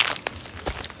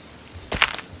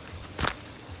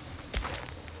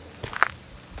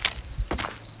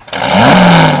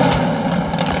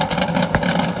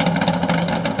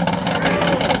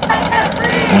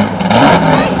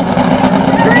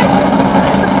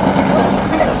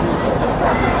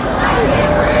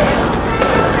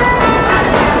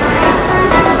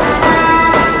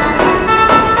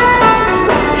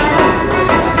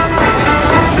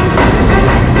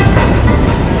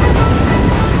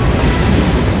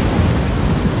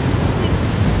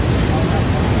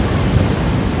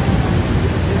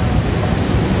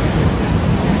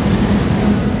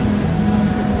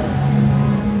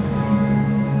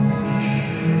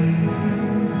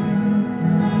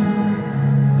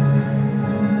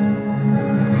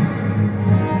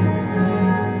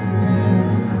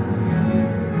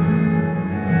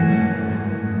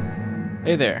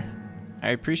Hey there. I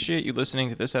appreciate you listening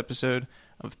to this episode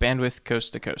of Bandwidth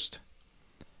Coast to Coast.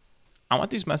 I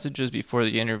want these messages before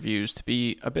the interviews to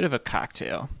be a bit of a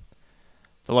cocktail.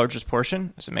 The largest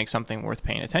portion is to make something worth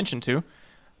paying attention to,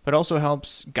 but also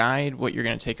helps guide what you're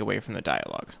going to take away from the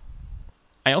dialogue.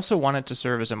 I also want it to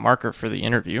serve as a marker for the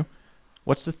interview.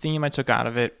 What's the theme I took out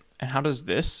of it, and how does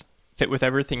this fit with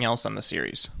everything else on the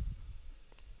series?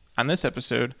 On this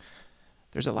episode,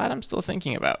 there's a lot I'm still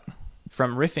thinking about.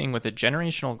 From riffing with a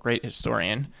generational great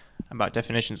historian about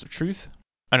definitions of truth,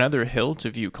 another hill to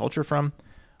view culture from,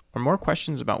 or more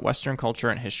questions about Western culture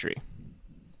and history.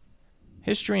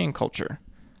 History and culture.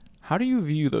 How do you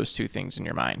view those two things in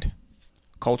your mind?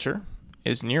 Culture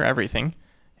is near everything,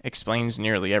 explains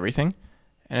nearly everything,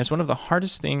 and is one of the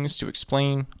hardest things to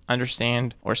explain,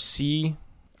 understand, or see,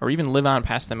 or even live on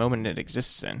past the moment it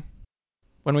exists in.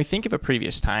 When we think of a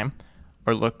previous time,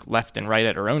 or look left and right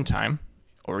at our own time,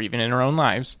 or even in our own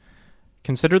lives,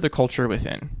 consider the culture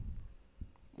within.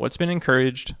 What's been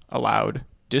encouraged, allowed,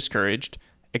 discouraged,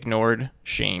 ignored,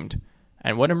 shamed,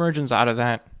 and what emerges out of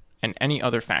that, and any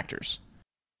other factors.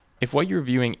 If what you're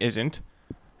viewing isn't,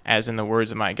 as in the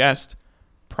words of my guest,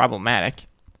 problematic,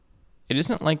 it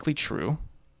isn't likely true,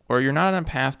 or you're not on a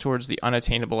path towards the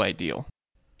unattainable ideal.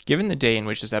 Given the day in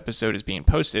which this episode is being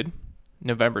posted,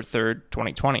 November 3rd,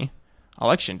 2020,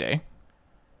 Election Day,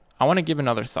 I want to give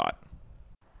another thought.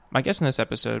 My guest in this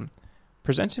episode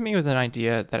presented me with an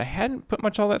idea that I hadn't put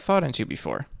much all that thought into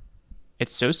before.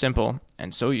 It's so simple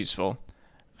and so useful.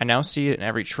 I now see it in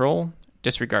every troll,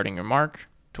 disregarding remark,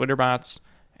 Twitter bots,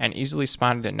 and easily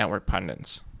spotted in network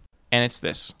pundits. And it's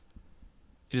this.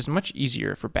 It is much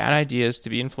easier for bad ideas to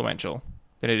be influential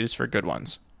than it is for good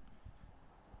ones.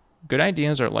 Good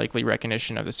ideas are likely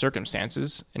recognition of the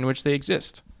circumstances in which they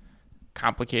exist.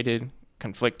 Complicated,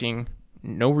 conflicting,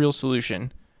 no real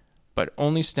solution, but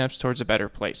only steps towards a better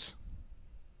place.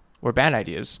 Where bad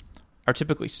ideas are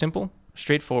typically simple,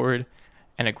 straightforward,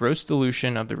 and a gross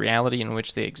dilution of the reality in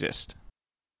which they exist.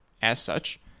 As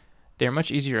such, they are much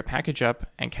easier to package up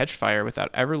and catch fire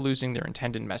without ever losing their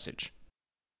intended message.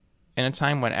 In a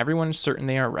time when everyone is certain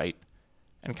they are right,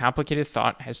 and complicated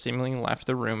thought has seemingly left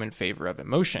the room in favor of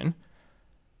emotion,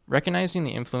 recognizing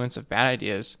the influence of bad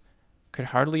ideas could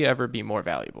hardly ever be more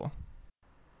valuable.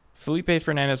 Felipe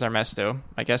Fernandez Armesto,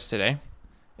 my guest today,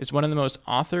 is one of the most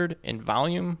authored in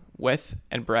volume, width,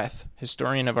 and breadth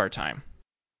historian of our time.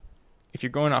 If you're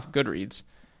going off Goodreads,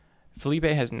 Felipe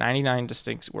has 99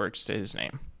 distinct works to his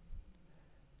name.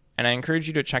 And I encourage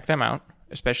you to check them out,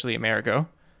 especially Amerigo,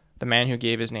 the man who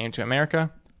gave his name to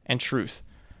America, and Truth,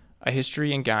 a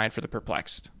history and guide for the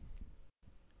perplexed.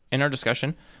 In our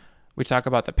discussion, we talk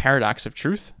about the paradox of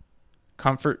truth,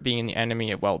 comfort being the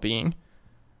enemy of well-being,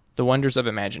 the wonders of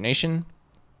imagination,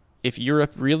 if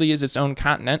Europe really is its own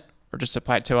continent or just a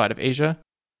plateau out of Asia,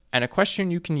 and a question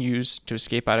you can use to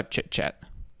escape out of chit-chat.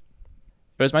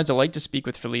 It was my delight to speak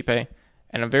with Felipe, and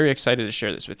I'm very excited to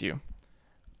share this with you.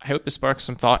 I hope this sparks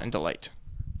some thought and delight.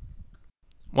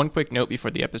 One quick note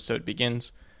before the episode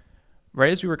begins.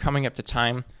 Right as we were coming up to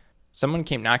time, someone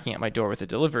came knocking at my door with a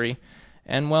delivery,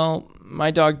 and well,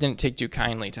 my dog didn't take too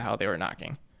kindly to how they were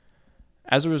knocking.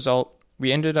 As a result,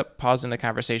 we ended up pausing the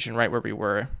conversation right where we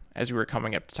were as we were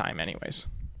coming up to time anyways.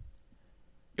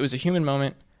 It was a human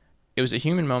moment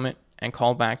and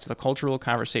called back to the cultural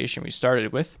conversation we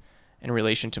started with in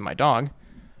relation to my dog,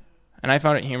 and I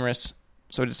found it humorous,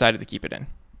 so I decided to keep it in.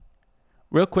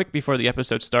 Real quick before the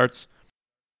episode starts,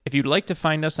 if you'd like to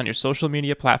find us on your social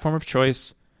media platform of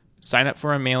choice, sign up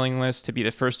for our mailing list to be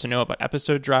the first to know about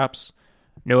episode drops,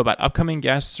 know about upcoming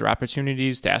guests or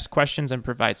opportunities to ask questions and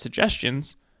provide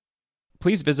suggestions,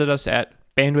 please visit us at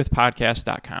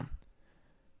bandwidthpodcast.com.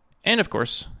 And of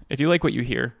course, if you like what you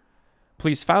hear,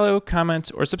 please follow,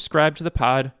 comment, or subscribe to the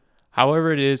pod,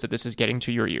 however it is that this is getting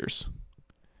to your ears.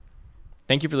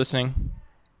 Thank you for listening,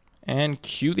 and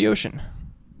cue the ocean.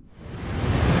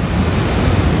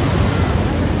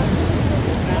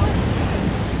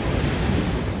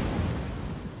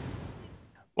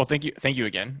 Well, thank you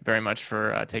again very much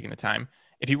for taking the time.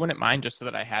 If you wouldn't mind, just so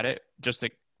that I had it, just to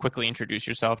quickly introduce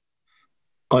yourself.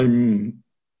 I'm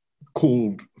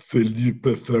called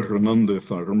Felipe Fernandez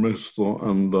Armesto,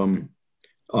 and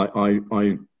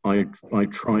I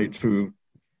try to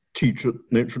teach at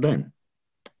Notre Dame.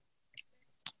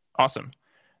 Awesome.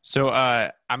 So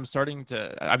I've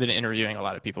been interviewing a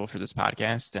lot of people for this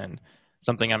podcast, and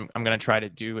something I'm going to try to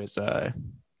do is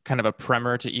kind of a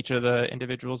primer to each of the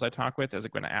individuals I talk with, as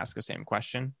I'm going to ask the same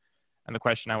question. And the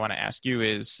question I want to ask you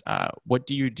is, what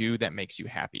do you do that makes you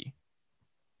happy?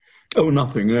 Oh,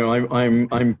 nothing. No,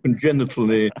 I'm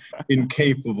congenitally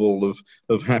incapable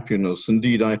of happiness.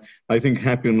 Indeed, I think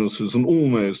happiness is an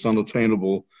almost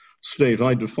unattainable state.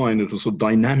 I define it as a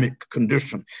dynamic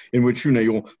condition in which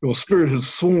your spirit is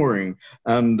soaring,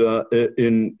 and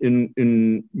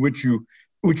in which you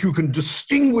can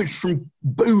distinguish from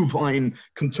bovine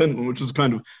contentment, which is a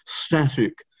kind of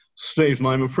static state. And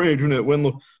I'm afraid, when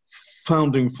the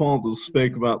founding fathers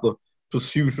spoke about the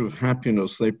pursuit of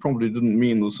happiness, they probably didn't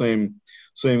mean the same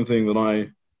thing that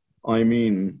I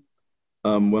mean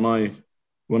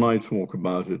when I talk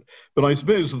about it. But I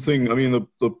suppose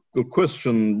the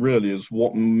question really is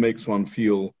what makes one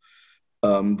feel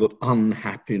that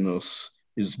unhappiness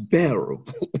is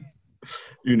bearable,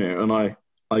 And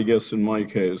I guess in my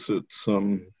case, it's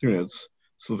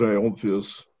it's the very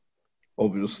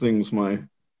obvious things: my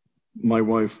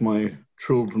wife, my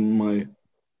children, my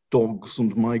dogs,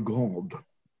 and my God.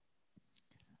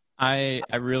 I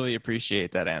really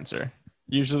appreciate that answer.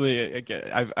 Usually,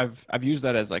 I've used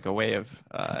that as like a way of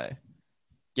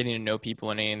getting to know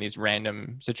people in any of these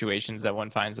random situations that one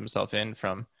finds himself in,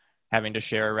 from having to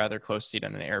share a rather close seat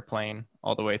on an airplane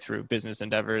all the way through business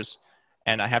endeavors.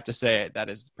 And I have to say that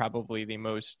is probably the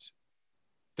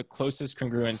closest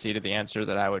congruency to the answer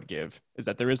that I would give, is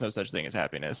that there is no such thing as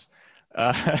happiness.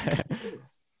 Uh,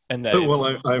 and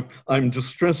that I'm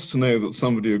distressed to know that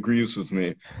somebody agrees with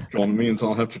me, John. It means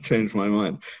I'll have to change my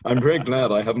mind. I'm very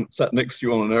glad I haven't sat next to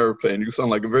you on an airplane. You sound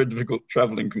like a very difficult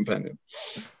traveling companion.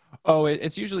 Oh,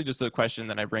 it's usually just the question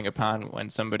that I bring upon when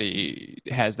somebody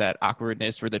has that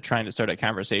awkwardness where they're trying to start a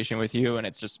conversation with you and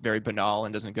it's just very banal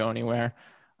and doesn't go anywhere.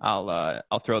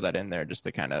 I'll throw that in there just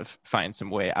to kind of find some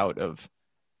way out of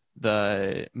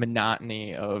the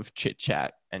monotony of chit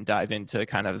chat and dive into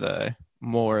kind of the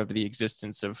more of the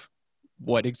existence of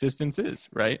what existence is,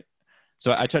 right?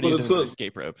 So I try to use it as an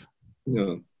escape rope.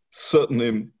 Yeah,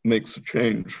 certainly makes a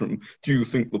change from, do you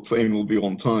think the plane will be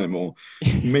on time? Or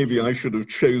maybe I should have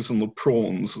chosen the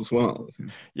prawns as well.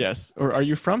 Yes. Or are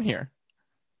you from here?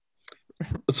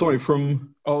 Sorry,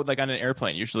 from... Oh, like on an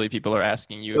airplane. Usually people are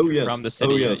asking you if you're from the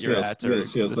city that you're at. Or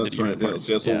yes, the that's city right.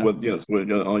 Yes. Yeah.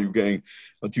 Are you going,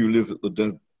 do you live at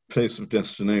the place of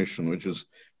destination, which is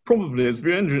probably, it's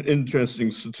very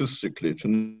interesting statistically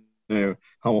to know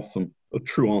how often a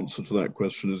true answer to that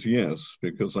question is yes,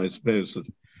 because I suppose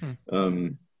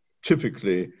that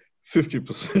typically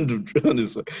 50% of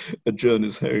journeys are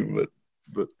journeys home,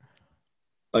 but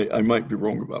I might be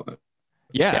wrong about that.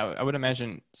 Yeah, I would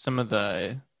imagine some of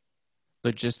the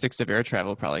logistics of air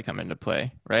travel probably come into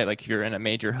play, right? Like if you're in a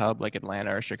major hub like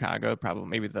Atlanta or Chicago, probably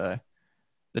maybe the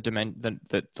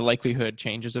likelihood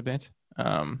changes a bit.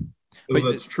 But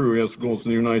that's true. Yes, of course,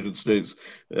 in the United States,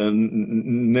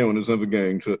 no one is ever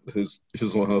going to his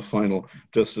or her final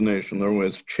destination. There are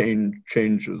always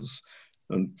changes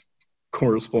and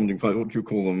corresponding flights. What do you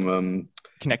call them?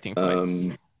 Connecting flights.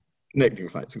 Connecting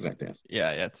flights, exactly. Yes.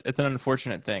 Yeah. It's an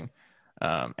unfortunate thing.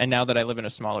 And now that I live in a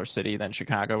smaller city than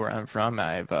Chicago, where I'm from,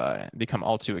 I've become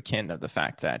all too akin of the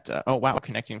fact that, oh, wow,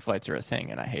 connecting flights are a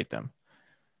thing, and I hate them.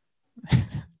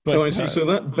 But, I see. So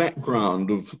that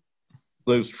background of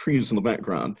those trees in the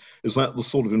background, is that the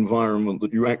sort of environment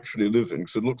that you actually live in?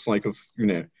 Because it looks like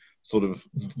sort of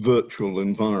virtual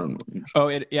environment. Oh,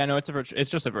 it's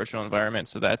just a virtual environment,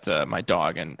 so that my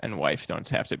dog and wife don't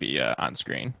have to be on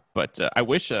screen. But I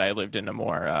wish that I lived in a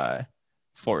more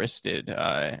forested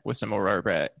with some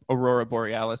aurora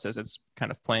borealis as it's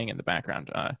kind of playing in the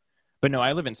background. But no,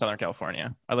 I live in Southern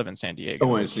California. I live in San Diego.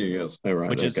 Oh, I see. Yes, all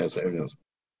right. Yes.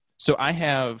 So I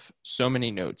have so many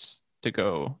notes to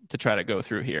try to go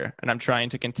through here, and I'm trying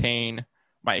to contain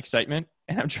my excitement,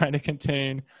 and I'm trying to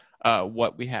contain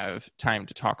what we have time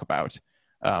to talk about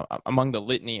among the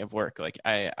litany of work. Like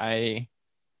I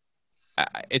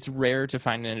it's rare to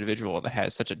find an individual that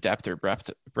has such a depth or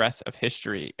breadth of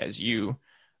history as you,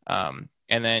 and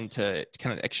then to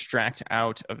kind of extract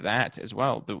out of that as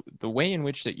well the way in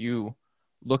which that you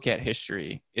look at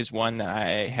history is one that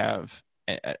I have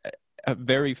a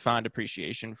very fond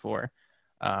appreciation for.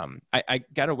 I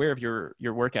got aware of your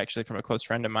work actually from a close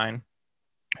friend of mine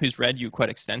who's read you quite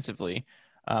extensively.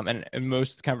 And in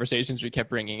most conversations we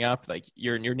kept bringing up, like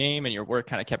your name and your work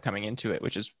kind of kept coming into it,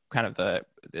 which is kind of the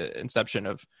inception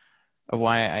of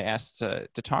why I asked to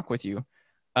talk with you.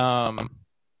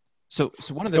 So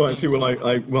one of the things...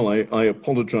 I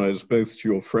apologize both to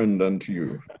your friend and to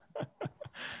you.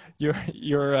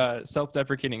 Your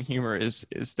self-deprecating humor is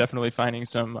definitely finding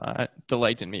some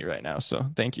delight in me right now. So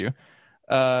thank you.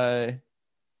 There's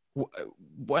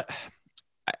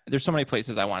so many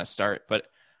places I want to start, but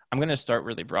I'm going to start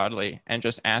really broadly and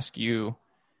just ask you,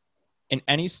 in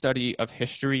any study of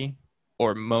history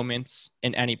or moments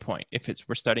in any point. If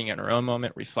we're studying in our own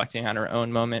moment, reflecting on our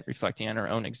own moment, reflecting on our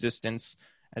own existence,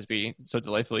 as we so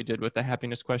delightfully did with the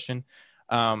happiness question.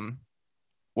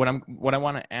 What I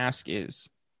want to ask is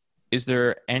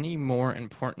there any more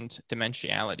important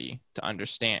dimensionality to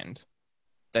understand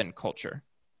than culture?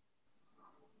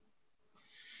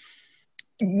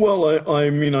 Well, I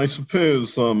mean, I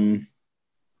suppose that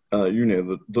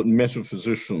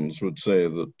metaphysicians would say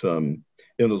that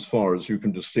in as far as you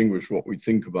can distinguish what we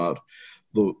think about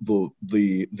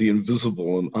the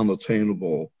invisible and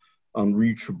unattainable,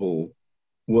 unreachable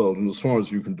world, and as far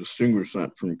as you can distinguish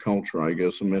that from culture, I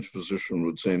guess a metaphysician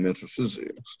would say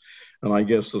metaphysics, and I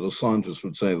guess that a scientist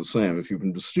would say the same. If you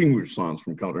can distinguish science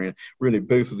from culture, and really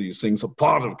both of these things are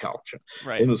part of culture,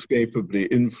 right, inescapably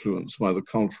influenced by the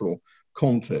cultural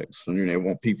context and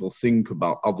what people think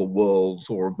about other worlds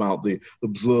or about the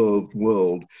observed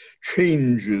world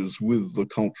changes with the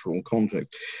cultural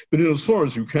context. But as far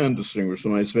as you can distinguish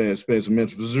them, I suppose a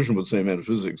metaphysician would say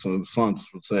metaphysics and a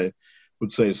scientist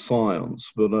would say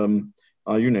science. But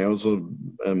as a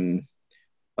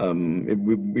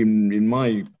in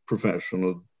my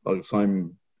profession,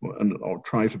 I'll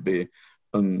try to be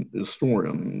an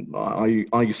historian.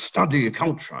 I study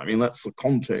culture. I mean, that's the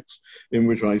context in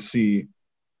which I see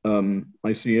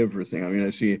everything. I mean, I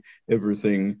see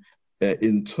everything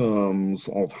in terms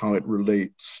of how it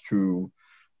relates to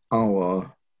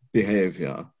our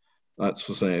behavior. That's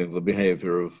to say, the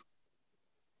behavior of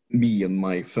me and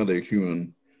my fellow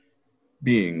human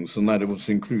beings, and that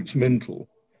also includes mental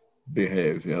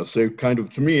behavior. So kind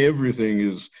of, to me, everything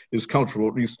is cultural.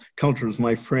 At least culture is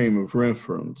my frame of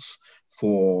reference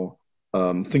for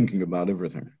thinking about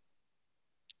everything.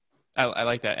 I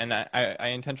like that. And I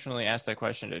intentionally asked that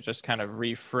question to just kind of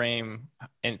reframe,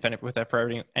 and with that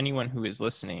for anyone who is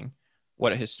listening,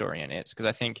 what a historian is. Because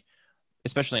I think,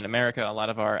 especially in America, a lot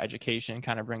of our education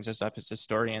kind of brings us up as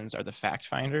historians are the fact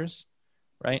finders,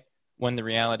 right? When the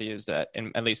reality is that,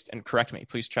 and at least, and correct me,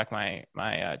 please check my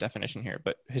definition here,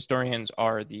 but historians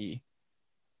are the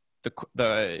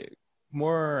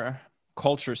more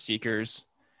culture seekers,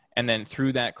 and then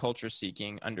through that culture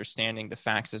seeking, understanding the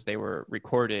facts as they were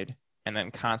recorded, and then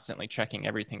constantly checking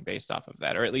everything based off of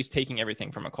that, or at least taking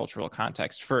everything from a cultural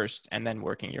context first, and then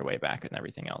working your way back and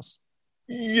everything else.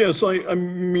 Yes, I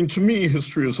mean, to me,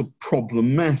 history is a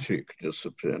problematic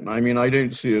discipline. I mean, I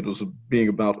don't see it as being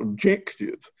about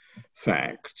objective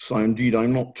facts. Indeed,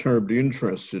 I'm not terribly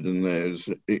interested in those,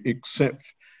 except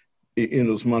in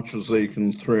as much as they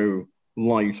can throw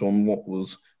light on what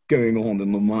was going on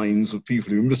in the minds of people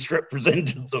who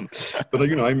misrepresented them. But,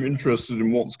 I'm interested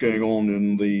in what's going on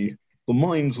in the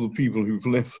minds of the people who've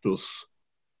left us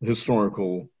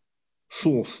historical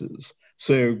sources.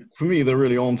 So for me, there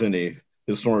really aren't any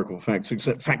historical facts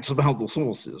except facts about the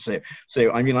sources.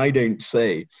 So I mean, I don't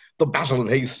say the Battle of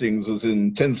Hastings was in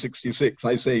 1066.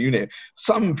 I say,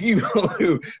 some people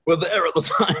who were there at the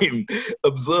time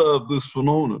observed this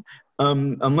phenomenon.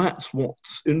 And that's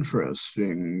what's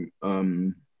interesting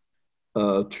to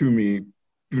me.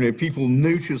 People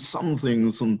notice some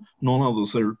things and not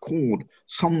others. They record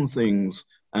some things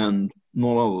and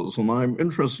not others. And I'm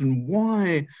interested in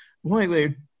why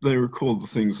they record the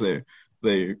things they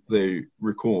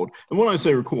record. And when I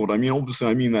say record, I mean, obviously,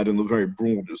 I mean that in the very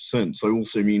broadest sense. I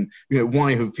also mean,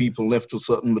 why have people left us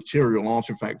certain material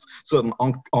artifacts, certain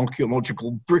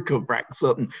archaeological bric-a-brac,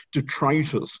 certain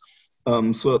detritus,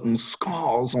 certain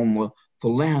scars on the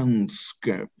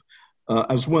landscape,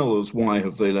 as well as why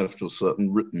have they left us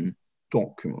certain written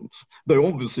documents. Though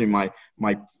obviously my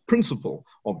principal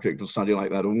object of study like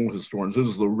that of all historians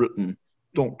is the written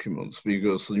documents,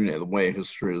 because the way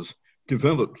history is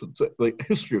developed, the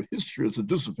history of history as a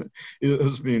discipline, it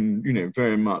has been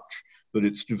very much that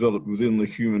it's developed within the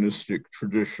humanistic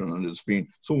tradition, and it's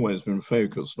always been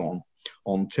focused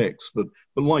on text. But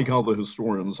like other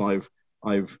historians,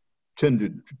 I've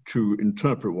tended to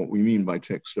interpret what we mean by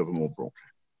text ever more broadly.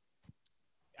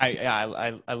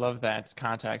 I love that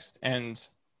context. And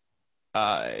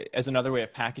as another way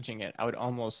of packaging it, I would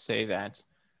almost say that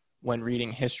when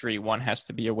reading history, one has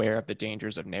to be aware of the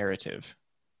dangers of narrative,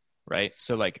 right?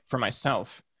 So like for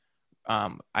myself,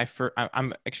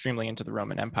 I'm extremely into the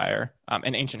Roman Empire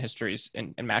and ancient histories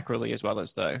and macroly, as well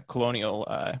as the colonial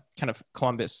kind of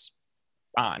Columbus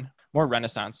more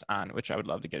Renaissance which I would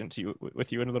love to get into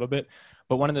with you in a little bit.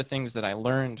 But one of the things that I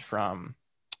learned from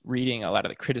reading a lot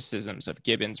of the criticisms of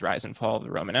Gibbon's Rise and Fall of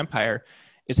the Roman Empire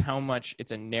is how much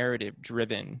it's a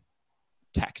narrative-driven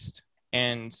text.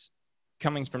 And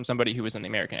coming from somebody who was in the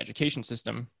American education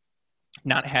system,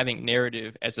 not having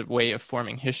narrative as a way of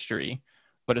forming history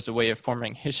but as a way of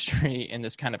forming history in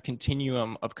this kind of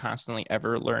continuum of constantly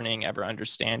ever learning, ever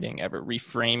understanding, ever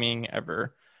reframing,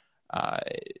 ever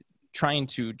trying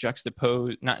to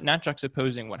juxtapose, not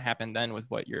juxtaposing what happened then with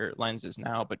what your lens is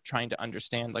now, but trying to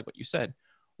understand, like what you said,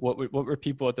 what were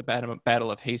people at the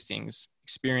Battle of Hastings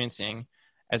experiencing,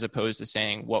 as opposed to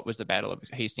saying what was the Battle of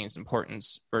Hastings'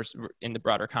 importance versus in the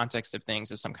broader context of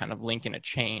things as some kind of link in a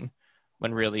chain,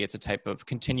 when really it's a type of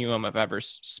continuum of ever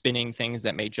spinning things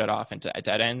that may jut off into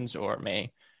dead ends or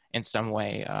may in some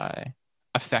way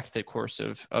affect the course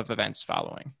of events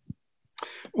following.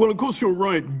 Well, of course, you're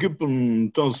right. Gibbon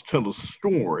does tell a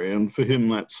story, and for him,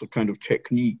 that's a kind of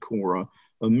technique or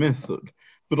a method.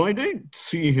 But I don't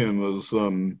see him as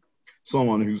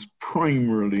someone who's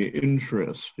primarily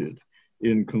interested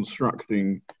in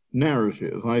constructing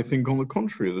narrative. I think, on the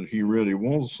contrary, that he really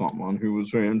was someone who was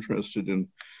very interested in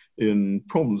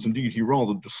problems. Indeed, he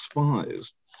rather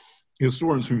despised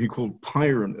historians whom he called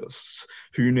Pyrrhonists,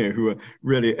 who are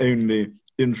really only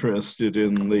interested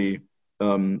in the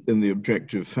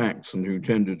objective facts and who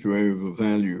tended to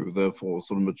overvalue, therefore,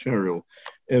 sort of material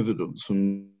evidence.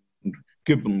 And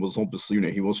Gibbon was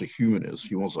obviously, he was a humanist,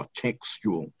 he was a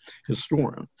textual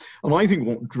historian. And I think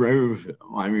what drove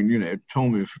him, tell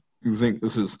me if you think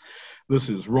this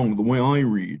is wrong, the way I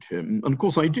read him, and of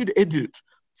course I did edit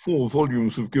 4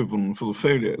 volumes of Gibbon for the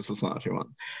Folio Society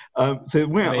one. So the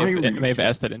way I may have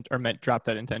asked that or meant dropped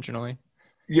that intentionally.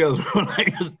 Yes,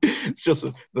 it's just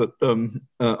that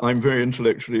I'm very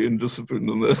intellectually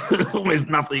indisciplined, and there's always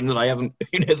nothing that I haven't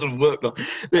sort of worked on.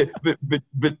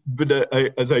 But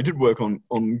as I did work on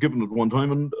Gibbon at one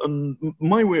time, and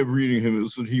my way of reading him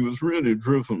is that he was really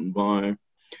driven by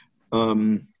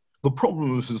the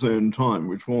problem of his own time,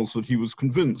 which was that he was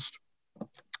convinced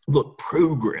that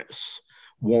progress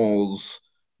was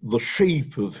the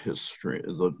shape of history,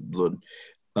 that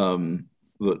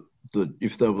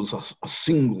if there was a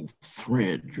single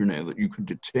thread, that you could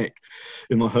detect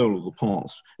in the whole of the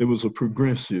past, it was a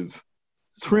progressive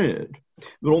thread.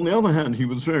 But on the other hand, he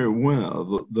was very aware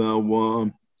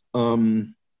that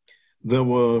there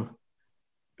were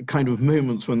kind of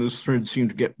moments when this thread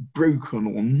seemed to get broken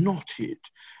or knotted.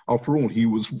 After all, he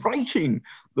was writing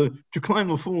the Decline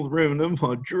and the Fall of the Roman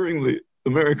Empire during the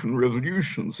American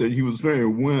Revolution, so he was very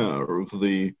aware of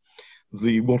the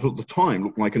what at the time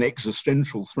looked like an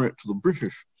existential threat to the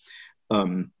British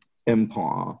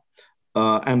Empire,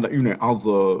 and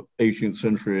other 18th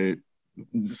century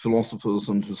philosophers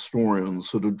and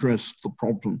historians had addressed the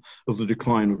problem of the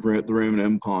decline of the Roman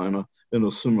Empire in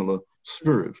a similar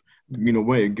spirit. In a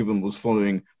way, Gibbon was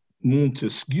following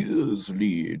Montesquieu's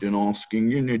lead in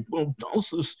asking, well, does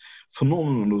this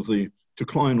phenomenon of the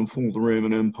decline and fall of the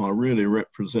Roman Empire really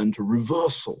represent a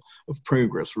reversal of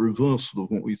progress, a reversal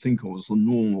of what we think of as the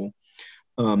normal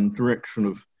direction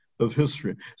of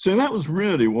history? So that was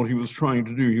really what he was trying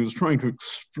to do. He was trying to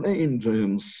explain to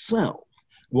himself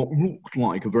what looked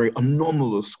like a very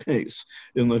anomalous case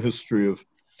in the history of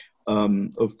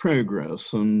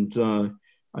progress. And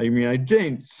I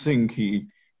don't think he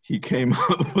came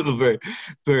up with a very,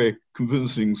 very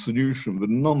convincing solution, but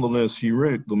nonetheless, he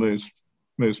wrote the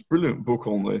most brilliant book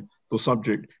on the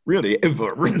subject really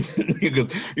ever written,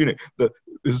 because the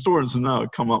historians have now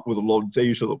come up with a lot of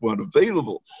data that weren't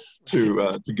available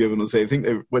to Gibbon, and say, I think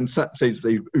when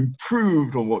they've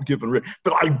improved on what Gibbon wrote.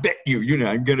 But I bet you,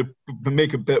 I'm going to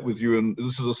make a bet with you, and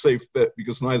this is a safe bet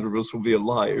because neither of us will be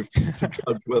alive to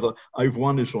judge whether I've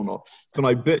won it or not. Can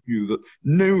I bet you that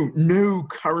no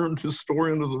current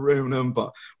historian of the Roman Empire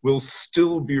will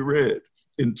still be read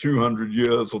in 200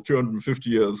 years or 250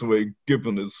 years the way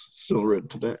Gibbon is still read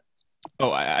today?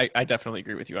 Oh, I definitely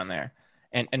agree with you on there.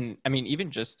 And I mean, even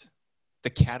just the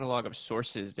catalog of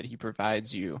sources that he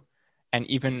provides you, and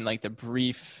even like the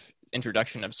brief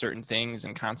introduction of certain things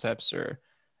and concepts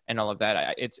and all of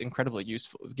that, it's incredibly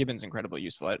useful. Gibbon's incredibly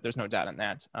useful. There's no doubt in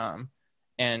that.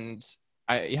 And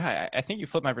I think you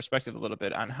flipped my perspective a little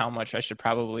bit on how much I should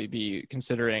probably be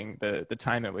considering the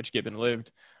time at which Gibbon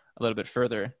lived a little bit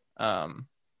further. I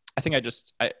think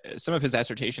some of his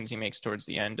assertions he makes towards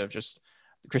the end of just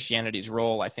Christianity's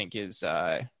role, I think, is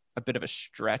a bit of a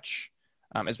stretch,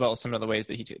 as well as some of the ways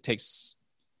that he takes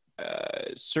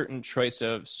certain choice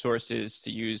of sources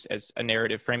to use as a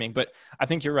narrative framing. But I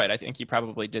think you're right. I think he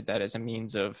probably did that as a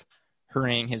means of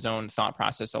hurrying his own thought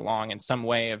process along in some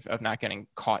way of not getting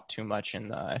caught too much in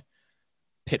the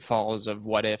pitfalls of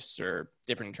what ifs or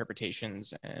different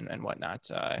interpretations and whatnot.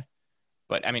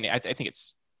 But I mean, I think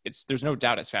it's there's no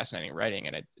doubt it's fascinating writing,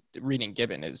 and reading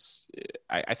Gibbon is,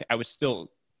 I would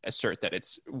still assert that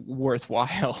it's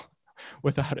worthwhile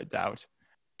without a doubt.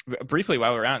 Briefly,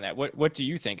 while we're on that, what do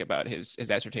you think about his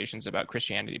assertions about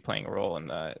Christianity playing a role in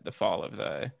the fall of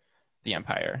the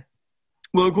empire?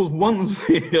 Well, of course, one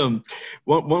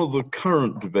of the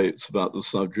current debates about the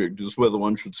subject is whether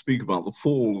one should speak about the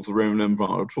fall of the Roman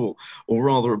Empire at all, or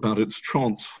rather about its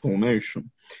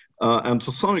transformation. And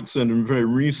to some extent, in very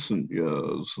recent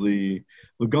years, the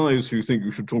guys who think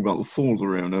you should talk about the fall of the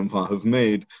Roman Empire have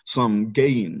made some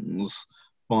gains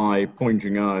by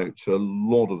pointing out a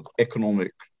lot of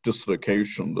economic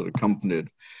dislocation that accompanied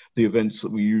the events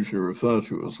that we usually refer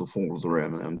to as the fall of the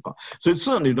Roman Empire. So it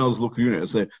certainly does look,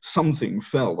 as though something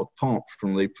fell apart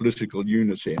from the political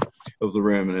unity of the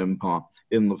Roman Empire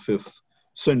in the 5th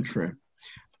century.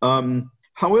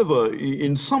 However,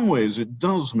 in some ways, it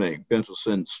does make better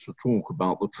sense to talk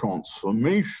about the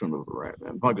transformation of the Roman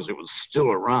Empire because it was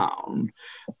still around.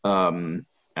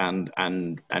 And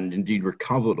indeed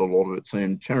recovered a lot of its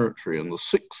own territory in the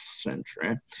 6th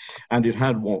century. And it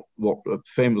had what a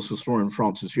famous historian,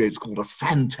 Francis Yates, called a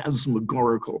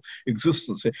phantasmagorical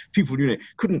existence. People,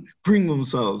 couldn't bring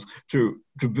themselves to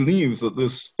believe that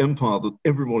this empire that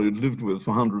everybody had lived with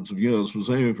for hundreds of years was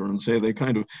over, and so they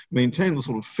kind of maintained the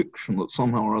sort of fiction that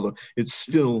somehow or other it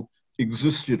still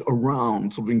existed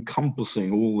around, sort of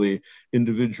encompassing all the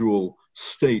individual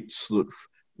states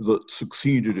that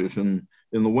succeeded it in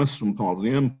the western part of the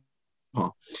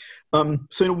empire.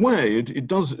 So in a way, it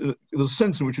does, there's a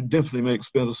sense in which it definitely makes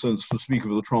better sense to speak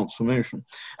of the transformation.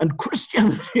 And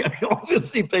Christianity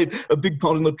obviously played a big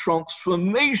part in the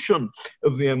transformation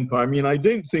of the empire. I mean, I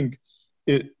don't think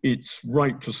it's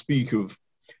right to speak of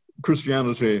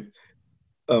Christianity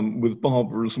with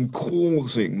barbarism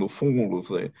causing the fall of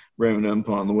the Roman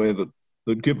Empire in the way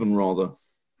that Gibbon rather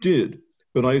did.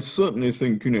 But I certainly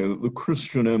think, that the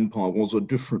Christian empire was a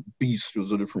different beast,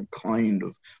 was a different kind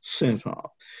of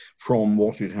setup from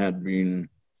what it had been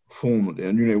formerly.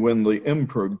 And, when the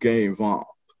emperor gave up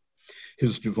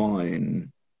his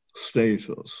divine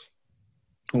status,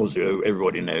 as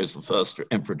everybody knows, the first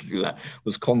emperor to do that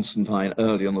was Constantine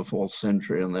early in the 4th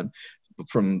century. And then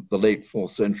from the late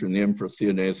 4th century and the Emperor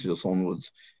Theodosius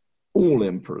onwards, all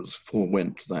emperors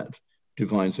forewent that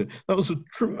divine status. That was a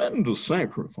tremendous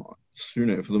sacrifice, for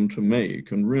them to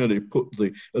make and really put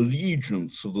the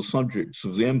allegiance of the subjects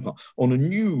of the empire on a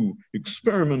new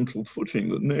experimental footing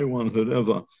that no one had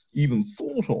ever even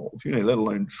thought of, let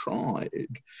alone tried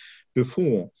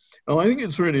before. And I think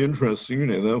it's really interesting,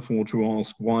 therefore, to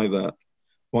ask why that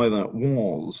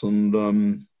was.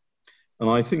 And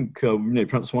I think,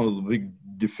 perhaps one of the big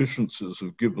deficiencies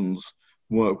of Gibbon's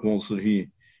work was that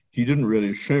he didn't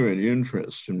really show any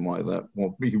interest in why that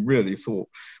was. He really thought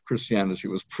Christianity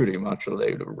was pretty much a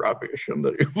load of rubbish and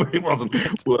that it wasn't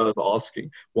worth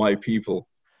asking why people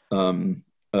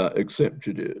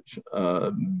accepted it.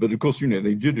 But of course,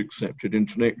 they did accept it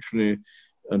intellectually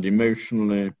and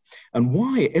emotionally. And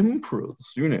why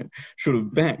emperors, should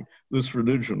have backed this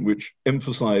religion, which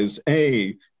emphasized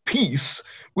peace,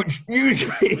 which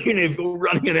usually, if you're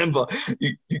running an empire,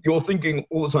 you're thinking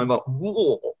all the time about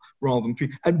war rather than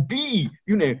peace. And B,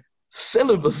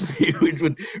 celibacy, which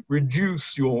would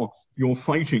reduce your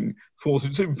fighting force.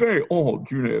 It's very odd,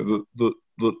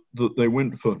 that they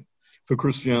went for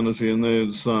Christianity in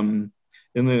those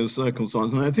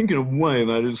circumstances. And I think in a way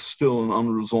that is still an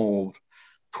unresolved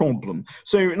problem.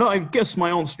 So I guess my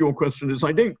answer to your question is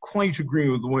I don't quite agree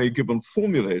with the way Gibbon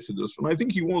formulated this, but I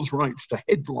think he was right to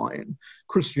headline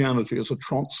Christianity as a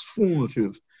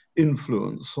transformative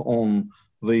influence on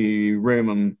the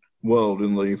Roman world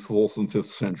in the 4th and 5th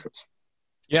centuries.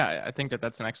 Yeah, I think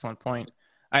that's an excellent point.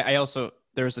 I also,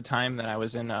 there was a time that I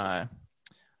was in a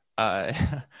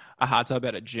hot tub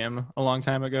at a gym a long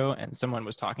time ago, and someone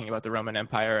was talking about the Roman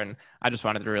Empire, and I just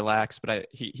wanted to relax, but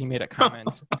he made a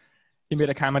comment. He made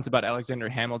a comment about Alexander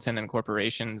Hamilton and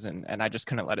corporations, and I just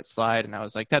couldn't let it slide. And I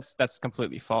was like, that's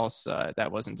completely false. That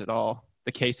wasn't at all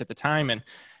the case at the time. And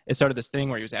it started this thing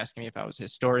where he was asking me if I was a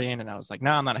historian, and I was like,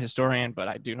 no, I'm not a historian, but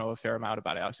I do know a fair amount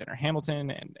about Alexander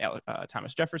Hamilton and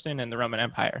Thomas Jefferson and the Roman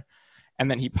Empire.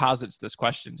 And then he posits this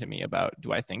question to me about,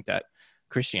 do I think that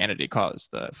Christianity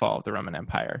caused the fall of the Roman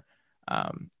Empire?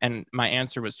 And my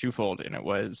answer was twofold. And it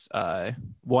was,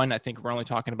 one, I think we're only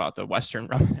talking about the Western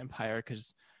Roman Empire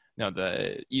because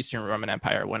the Eastern Roman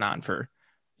Empire went on for,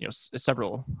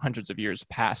 several hundreds of years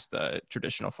past the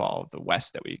traditional fall of the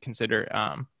West that we consider.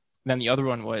 Then the other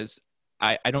one was,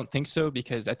 I don't think so,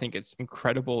 because I think it's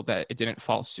incredible that it didn't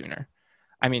fall sooner.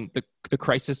 I mean, the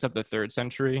crisis of the 3rd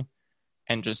century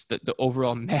and just the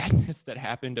overall madness that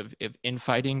happened of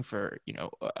infighting for,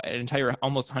 an entire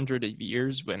almost 100 of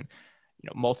years when,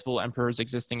 multiple emperors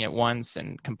existing at once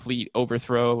and complete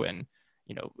overthrow and,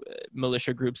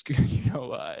 militia groups,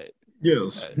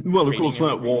 Yes. Well, of trading course, in.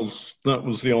 that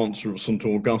was the answer of St.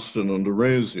 Augustine and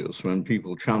Erasius when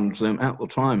people challenged them at the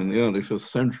time in the early 5th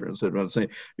century and said, "I'd say,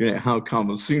 how come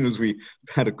as soon as we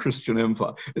had a Christian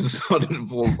empire, it started to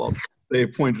fall apart?" They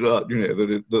pointed out,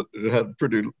 that it had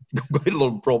quite a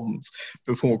lot of problems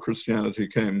before Christianity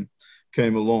came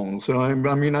along. So I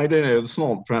mean, I don't know. It's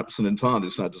not perhaps an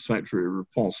entirely satisfactory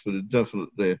riposte, but it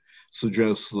definitely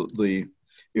suggests that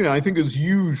I think as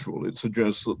usual, it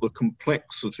suggests that the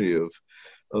complexity of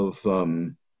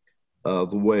the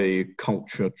way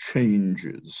culture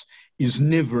changes is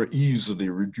never easily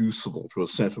reducible to a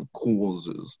set of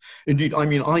causes. Indeed, I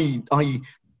mean,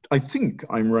 I think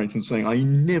I'm right in saying I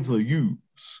never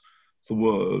use the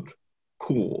word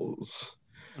cause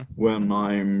when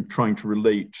I'm trying to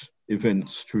relate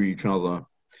events to each other.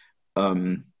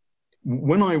 When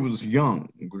I was young,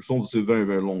 which was obviously a very,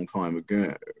 very long time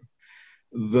ago,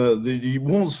 it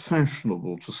was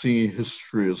fashionable to see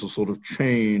history as a sort of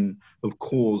chain of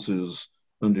causes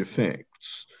and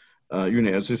effects,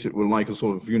 as if it were like a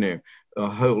sort of, a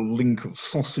whole link of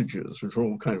sausages, which are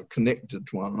all kind of connected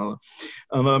to one another.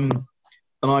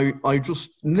 And I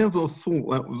just never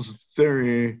thought that was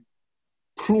very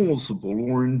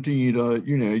plausible or indeed, a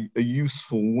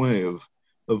useful way of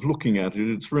looking at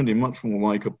it. It's really much more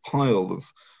like a pile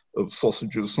of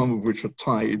sausages, some of which are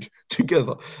tied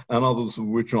together and others of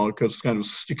which are just kind of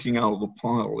sticking out of the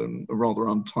pile in a rather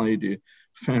untidy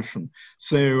fashion.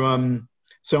 So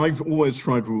I've always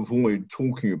tried to avoid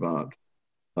talking about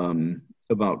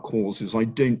causes. I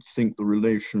don't think the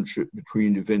relationship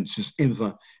between events is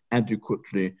ever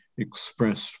adequately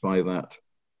expressed by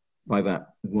that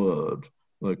word.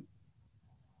 Like,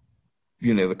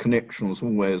 the connections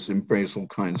always embrace all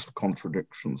kinds of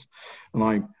contradictions. And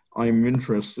I'm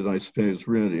interested, I suppose,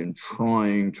 really in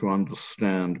trying to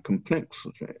understand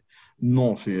complexity,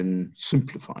 not in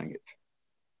simplifying it.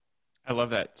 I love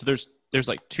that. So there's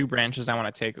like two branches I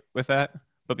want to take with that.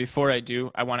 But before I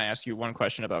do, I want to ask you one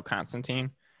question about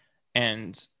Constantine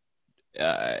and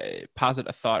posit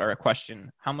a thought or a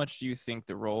question. How much do you think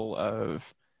the role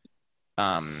of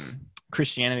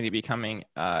Christianity becoming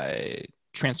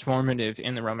transformative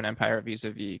in the Roman Empire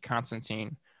vis-a-vis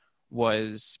Constantine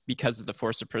was because of the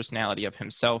force of personality of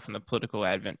himself and the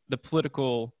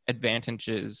political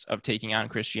advantages of taking on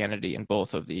Christianity in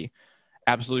both of the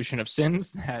absolution of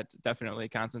sins that definitely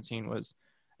Constantine was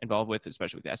involved with,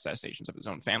 especially with the assassinations of his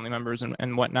own family members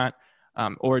and whatnot,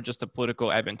 or just the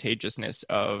political advantageousness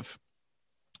of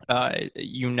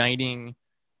getting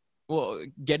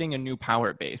a new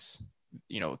power base,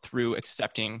 through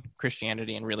accepting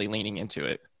Christianity and really leaning into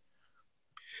it.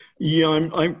 Yeah,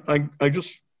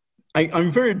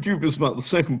 I'm very dubious about the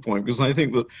second point, because I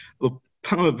think that the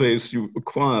power base you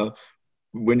acquire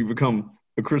when you become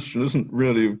a Christian isn't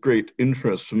really of great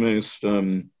interest to most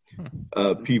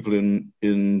people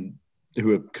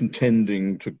who are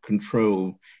contending to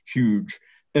control huge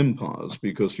empires,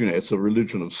 because it's a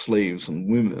religion of slaves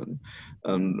and women,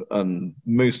 and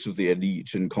most of the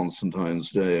elite in Constantine's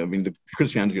day. I mean, the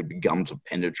Christianity had begun to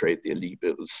penetrate the elite,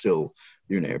 but it was still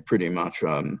pretty much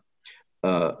a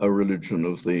religion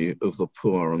of the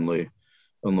poor and the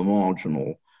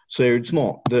marginal. So it's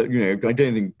not that I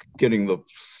don't think getting the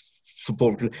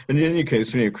support. And in any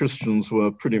case, Christians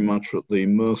were pretty much at the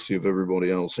mercy of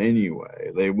everybody else anyway.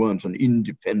 They weren't an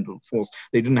independent force.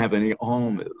 They didn't have any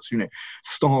armies.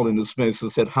 Stalin has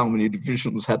said how many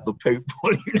divisions had the Pope.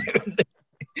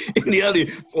 In the early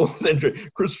 4th century,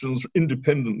 Christians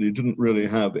independently didn't really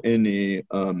have any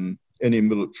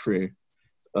military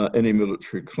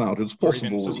clout. It's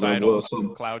possible there were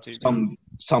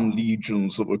some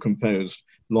legions that were composed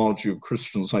largely of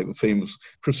Christians, like the famous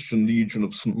Christian Legion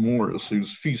of St. Maurice,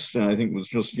 whose feast day I think was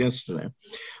just yesterday.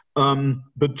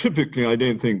 But typically, I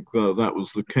don't think that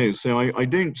was the case. So I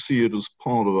don't see it as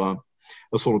part of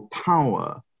a sort of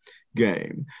power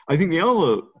game. I think the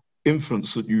other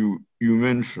inference that you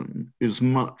mentioned is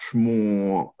much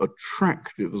more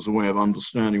attractive as a way of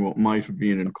understanding what might have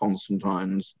been in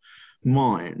Constantine's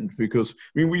mind, because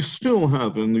we still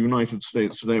have in the United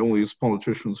States today all these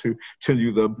politicians who tell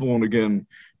you they're born again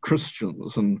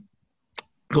Christians, and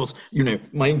of course,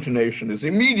 my inclination is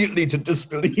immediately to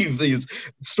disbelieve these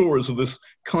stories of this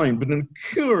kind, but in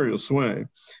a curious way,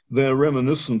 they're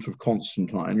reminiscent of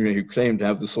Constantine, who claimed to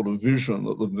have this sort of vision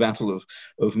at the Battle of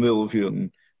Milvian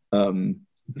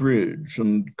Bridge,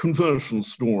 and conversion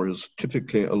stories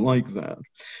typically are like that.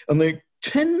 And they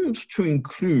tend to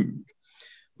include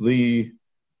the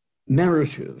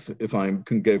narrative, if I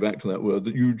can go back to that word,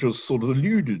 that you just sort of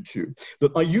alluded to,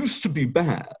 that I used to be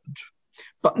bad,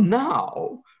 but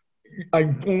now,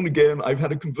 I'm born again, I've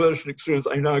had a conversion experience,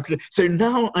 so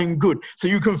now I'm good. So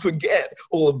you can forget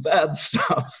all the bad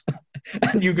stuff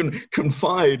and you can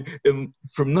confide in,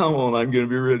 from now on, I'm going to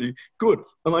be really good.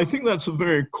 And I think that's a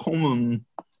very common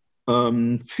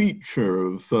feature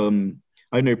of,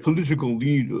 I know, political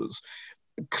leaders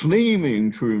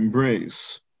claiming to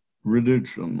embrace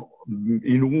religion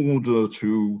in order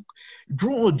to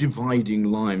draw a dividing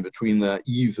line between their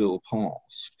evil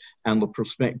past and the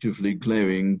prospectively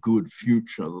glowing good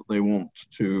future that they want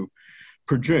to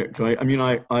project. I've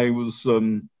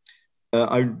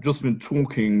just been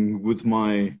talking with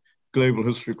my global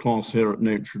history class here at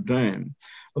Notre Dame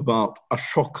about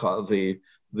Ashoka,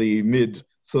 the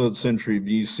mid-3rd century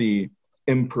BC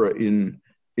emperor in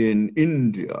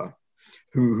India,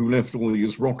 who left all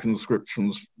these rock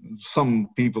inscriptions. Some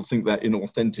people think that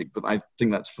inauthentic, but I think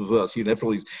that's perverse. He left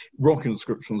all these rock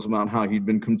inscriptions about how he'd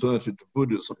been converted to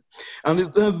Buddhism.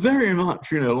 And they're very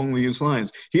much, along these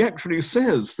lines. He actually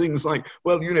says things like,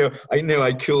 well, I know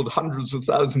I killed hundreds of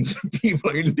thousands of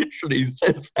people. He literally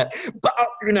says that. But,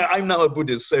 I'm now a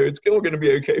Buddhist, so it's all going to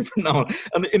be okay from now on.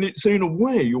 And so in a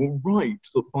way, you're right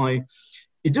that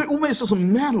it almost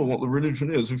doesn't matter what the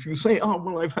religion is. If you say,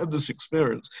 I've had this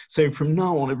experience, so from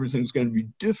now on everything's going to be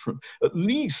different, at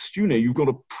least, you've got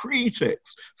a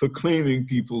pretext for claiming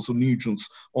people's allegiance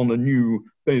on a new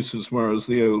basis, whereas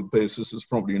the old basis is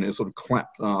probably, sort of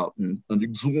clapped out and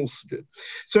exhausted.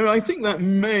 So I think that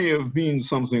may have been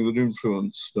something that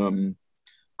influenced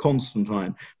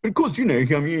Constantine. But of course,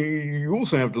 you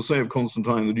also have to say of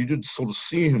Constantine that he did sort of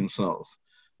see himself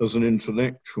as an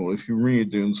intellectual. If you read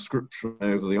the inscription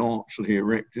over the arch that he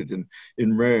erected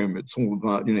in Rome, it's all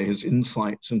about, his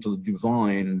insights into the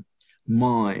divine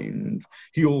mind.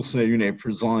 He also,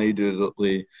 presided at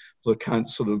the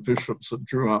council of bishops that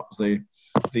drew up the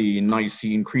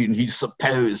Nicene Creed, and he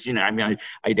supposed, I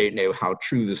don't know how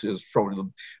true this is, probably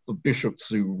the bishops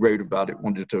who wrote about it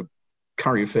wanted to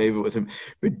curry favor with him,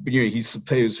 but he's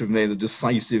supposed to have made the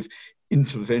decisive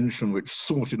intervention which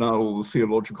sorted out all the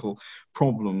theological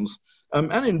problems. And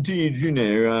indeed,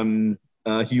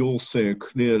 he also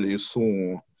clearly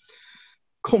saw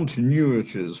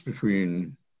continuities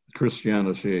between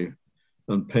Christianity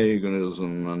and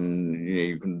paganism, and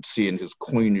you can see in his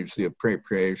coinage the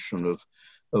appropriation of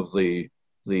the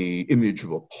image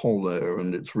of Apollo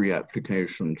and its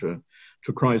reapplication to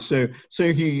Christ. So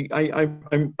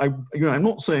I'm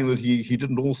not saying that he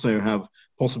didn't also have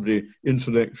possibly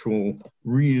intellectual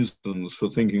reasons for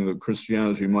thinking that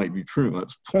Christianity might be true.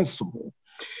 That's possible.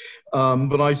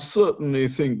 But I certainly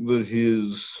think that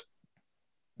his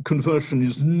conversion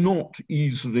is not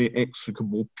easily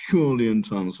explicable purely in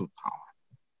terms of power.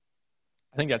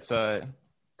 I think that's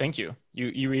thank you.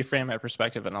 You reframe my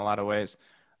perspective in a lot of ways.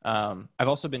 I've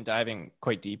also been diving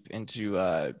quite deep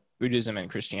into Buddhism and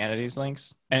Christianity's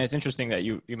links. And it's interesting that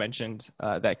you mentioned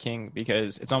that king,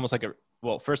 because it's almost like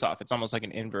first off, it's almost like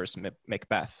an inverse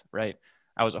Macbeth, right?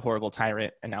 I was a horrible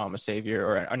tyrant and now I'm a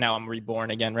savior, or now I'm reborn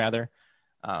again, rather.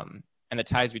 And the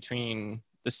ties between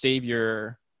the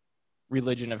savior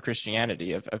religion of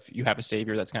Christianity, of you have a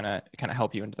savior that's going to kind of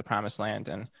help you into the promised land,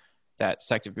 and that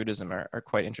sect of Buddhism are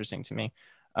quite interesting to me.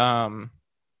 I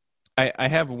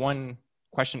have one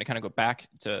question to kind of go back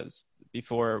to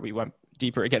before we went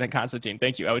deeper again in Constantine.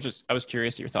 Thank you. I was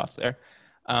curious of your thoughts there.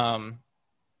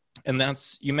 And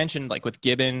that's, you mentioned like with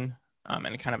Gibbon,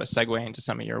 and kind of a segue into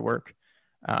some of your work,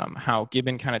 how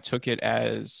Gibbon kind of took it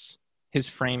as his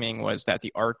framing was that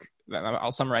the arc,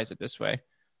 I'll summarize it this way.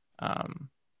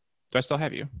 Do I still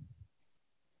have you?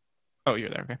 Oh, you're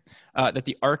there. Okay. That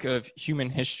the arc of human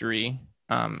history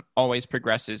always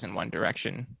progresses in one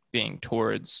direction, being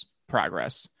towards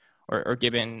progress. Or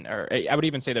Gibbon, or I would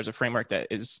even say there's a framework that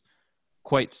is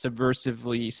quite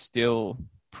subversively still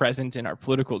present in our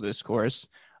political discourse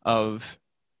of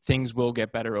things will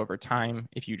get better over time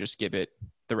if you just give it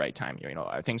the right time.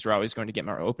 Things are always going to get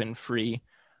more open, free,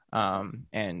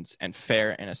 and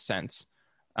fair in a sense.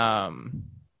 Do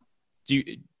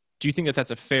you think that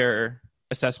that's a fair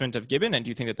assessment of Gibbon, and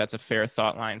do you think that that's a fair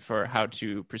thought line for how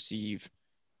to perceive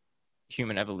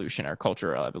human evolution or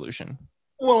cultural evolution?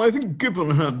 Well, I think Gibbon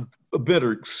had a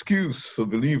better excuse for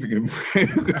believing in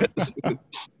progress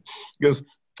because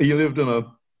he lived in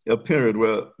a period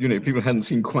where, people hadn't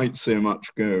seen quite so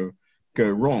much go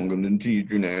wrong. And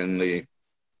indeed, in the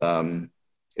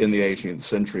 18th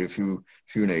century, if you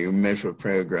measure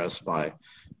progress by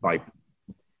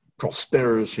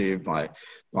prosperity, by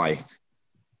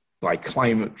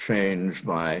climate change,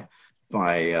 by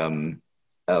the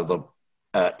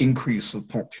increase of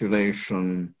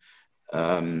population,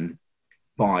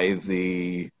 by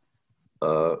the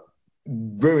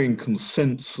growing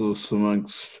consensus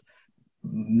amongst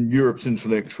Europe's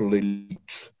intellectual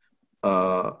elite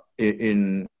about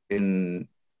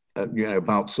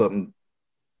certain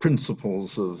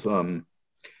principles of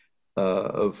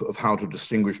how to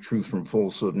distinguish truth from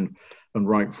falsehood and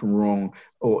right from wrong,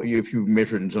 or if you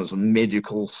measure it in terms of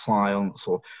medical science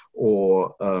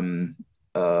or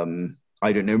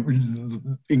I don't know,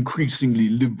 increasingly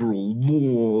liberal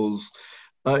laws.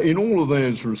 In all of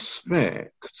those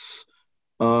respects,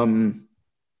 Gibbon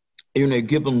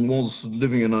was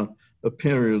living in a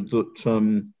period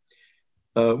that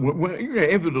where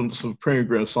evidence of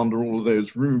progress under all of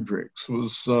those rubrics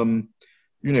was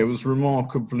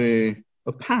remarkably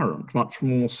apparent, much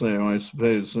more so, I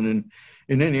suppose, than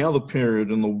in any other period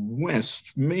in the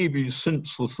West, maybe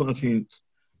since the 13th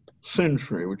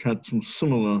century, which had some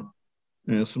similar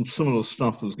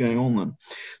stuff was going on then.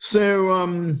 So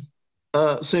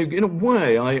in a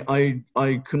way, I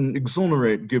can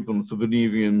exonerate Gibbon for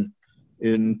believing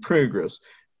in progress.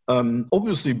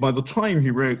 Obviously, by the time he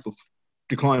wrote The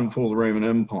Decline and Fall of the Roman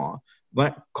Empire,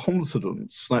 that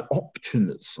confidence, that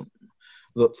optimism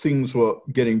that things were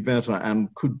getting better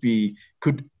and could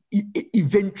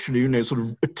eventually, sort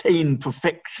of attain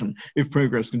perfection if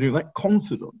progress can do, that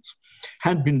confidence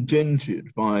had been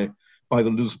dented by the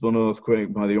Lisbon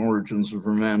earthquake, by the origins of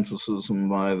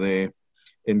Romanticism,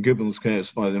 in Gibbon's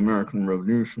case, by the American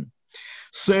Revolution.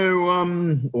 So,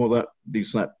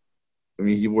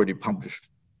 he already published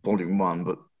Volume 1,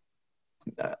 but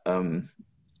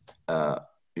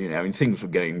things were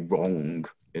getting wrong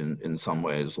in some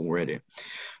ways already.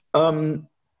 I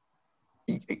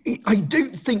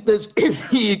don't think there's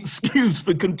any excuse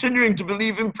for continuing to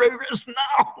believe in progress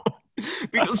now,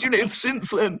 because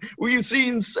since then we've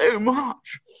seen so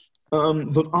much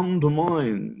that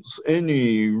undermines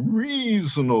any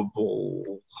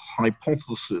reasonable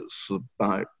hypothesis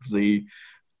about the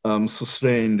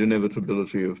sustained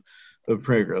inevitability of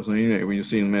progress. And we've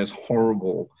seen the most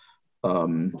horrible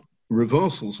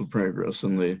reversals of progress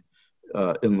in the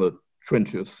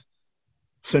 20th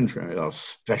century,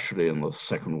 especially in the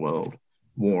Second World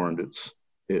War and its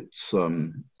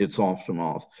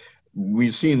aftermath.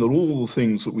 We've seen that all the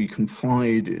things that we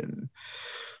confide in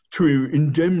to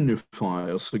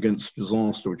indemnify us against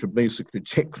disaster, which are basically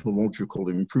technological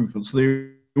improvements,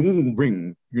 they all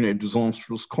bring,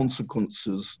 disastrous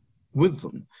consequences with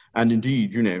them. And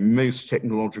indeed, most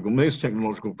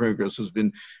technological progress has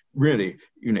been really,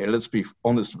 let's be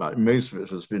honest about it, most of it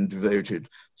has been devoted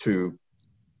to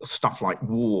stuff like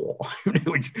war,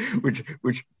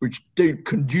 which don't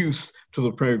conduce to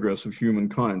the progress of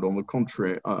humankind. On the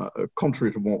contrary,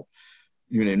 contrary to what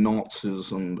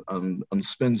Nazis and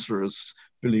Spencerists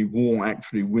believe, war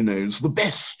actually winnows the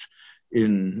best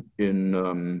in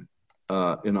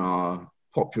our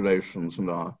populations and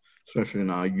especially in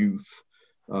our youth.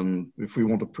 And if we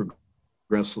want to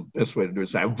progress, the best way to do it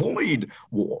is to avoid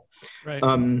war. Right.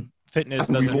 Fitness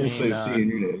doesn't mean... We've also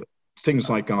seen, things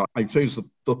like I suppose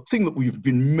the thing that we've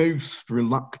been most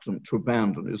reluctant to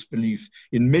abandon is belief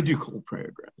in medical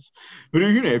progress. But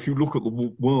if you look at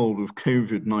the world of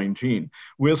COVID-19,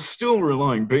 we're still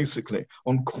relying basically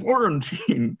on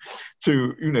quarantine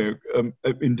to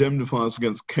indemnify us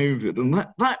against COVID, and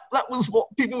that was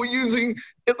what people were using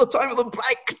at the time of the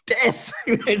Black Death.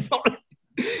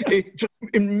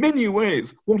 In many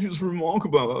ways, what is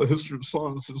remarkable about the history of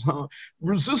science is how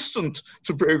resistant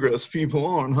to progress people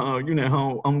are, and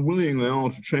how unwilling they are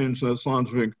to change their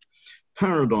scientific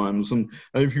paradigms. And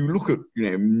if you look at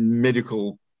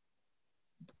medical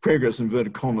progress,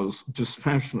 inverted commas,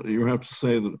 dispassionately, you have to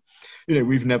say that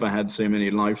we've never had so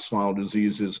many lifestyle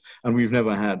diseases, and we've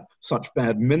never had such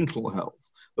bad mental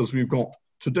health as we've got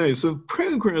today. So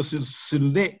progress is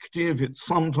selective. It's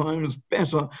sometimes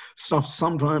better stuff,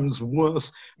 sometimes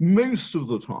worse. Most of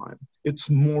the time, it's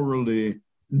morally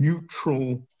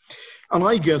neutral. And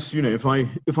I guess, if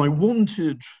I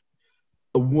wanted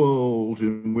a world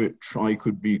in which I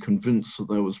could be convinced that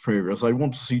there was progress, I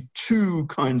want to see two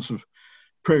kinds of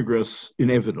progress in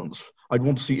evidence. I'd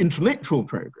want to see intellectual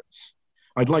progress.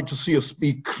 I'd like to see us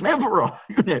be cleverer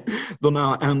than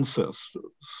our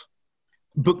ancestors.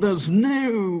 But there's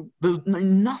nothing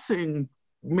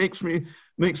makes me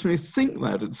think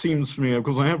that. It seems to me,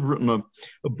 because I have written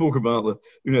a book about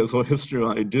the sort of history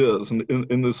of ideas, and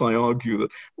in this I argue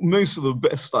that most of the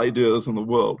best ideas in the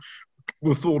world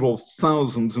were thought of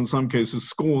thousands, in some cases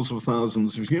scores of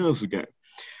thousands of years ago.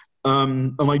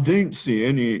 And I don't see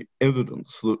any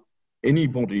evidence that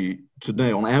anybody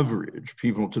today, on average,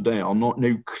 people today are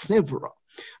no cleverer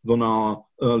than our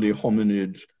early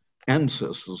hominid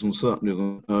ancestors, and certainly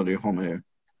the early Homo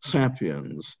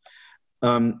sapiens.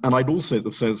 And I'd also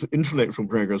say that intellectual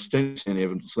progress, don't see any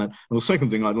evidence of that. And the second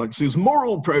thing I'd like to see is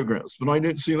moral progress, but I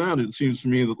don't see that. It seems to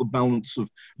me that the balance of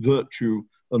virtue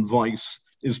and vice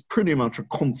is pretty much a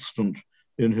constant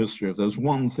in history. If there's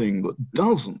one thing that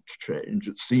doesn't change,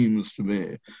 it seems to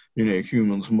me,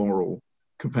 humans' moral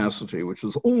capacity, which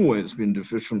has always been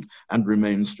deficient and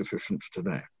remains deficient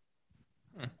today.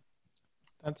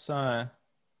 That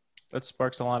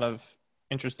sparks a lot of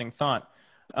interesting thought.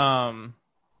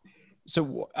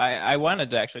 So I wanted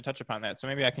to actually touch upon that. So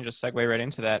maybe I can just segue right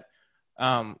into that.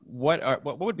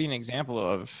 What would be an example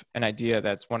of an idea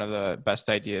that's one of the best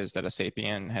ideas that a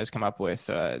sapien has come up with,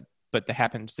 but that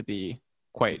happens to be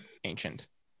quite ancient?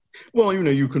 Well,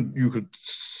 you could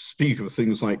speak of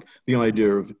things like the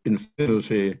idea of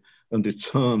infinity and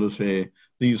eternity.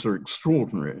 These are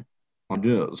extraordinary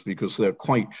ideas because they're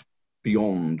quite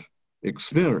beyond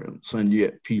experience, and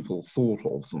yet people thought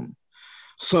of them.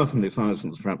 Certainly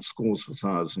thousands, perhaps scores of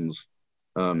thousands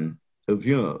of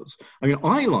years. I mean,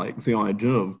 I like the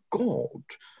idea of God.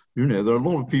 There are a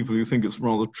lot of people who think it's a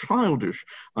rather childish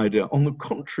idea. On the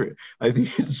contrary, I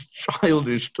think it's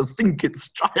childish to think it's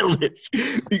childish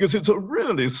because it's a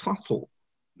really subtle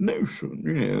notion.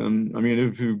 And I mean,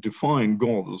 if you define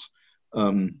God as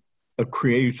a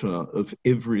creator of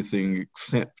everything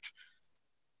except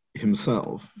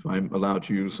himself, I'm allowed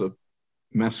to use a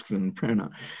masculine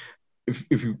pronoun.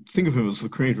 If you think of him as the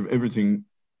creator of everything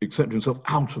except himself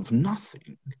out of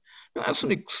nothing, that's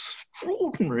an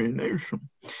extraordinary notion.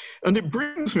 And it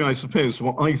brings me, I suppose, to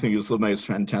what I think is the most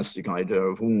fantastic idea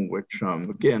of all, which,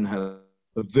 again, has a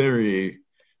very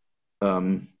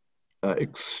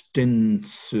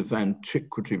extensive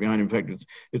antiquity behind. In fact,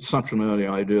 it's such an early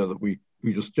idea that we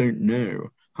just don't know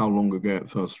how long ago it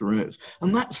first arose.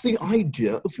 And that's the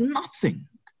idea of nothing.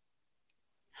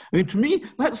 I mean, to me,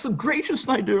 that's the greatest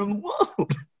idea in the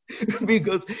world.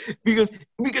 because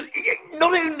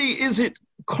not only is it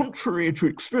contrary to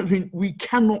experience, I mean, we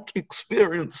cannot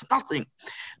experience nothing,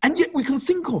 and yet we can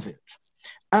think of it.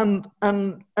 But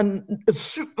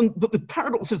the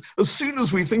paradox is, as soon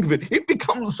as we think of it, it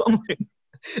becomes something.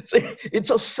 So it's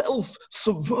a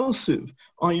self-subversive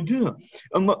idea,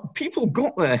 and that people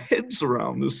got their heads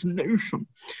around this notion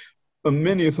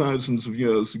many thousands of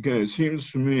years ago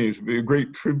seems to me to be a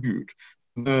great tribute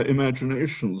to their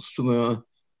imaginations, to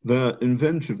their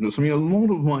inventiveness. I mean, a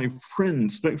lot of my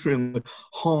friends, especially in the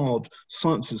hard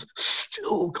sciences,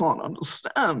 still can't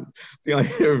understand the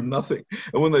idea of nothing.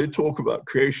 And when they talk about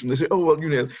creation, they say, "Oh, well,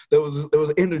 there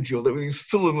was energy, or there were these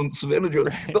filaments of energy."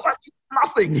 Right. But that's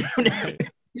nothing.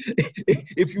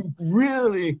 If you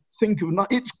really think of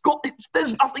nothing,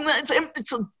 there's nothing there. It's empty.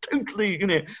 It's a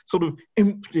totally, sort of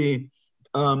empty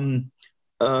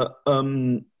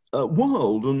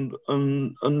world, and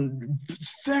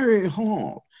it's very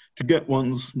hard to get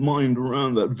one's mind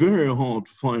around that. Very hard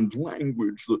to find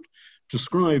language that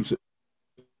describes it.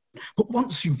 But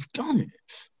once you've done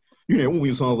it, all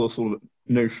these other sort of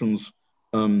notions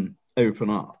open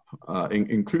up,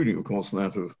 including, of course,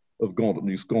 that of God, at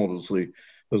least God as the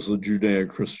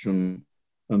Judeo-Christian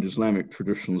and Islamic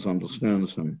traditions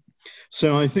understands him.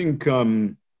 So I think,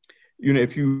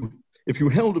 if you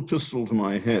held a pistol to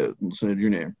my head and said,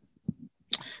 you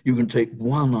can take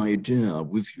one idea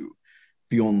with you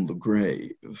beyond the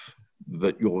grave,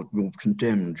 that you're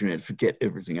condemned, forget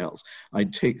everything else,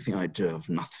 I'd take the idea of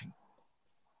nothing.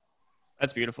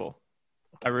 That's beautiful.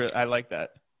 I like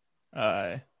that.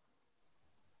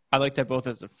 I like that both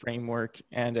as a framework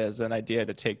and as an idea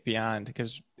to take beyond,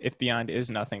 because if beyond is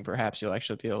nothing, perhaps you'll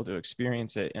actually be able to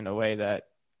experience it in a way that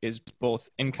is both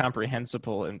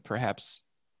incomprehensible and perhaps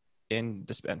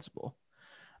indispensable.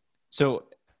 So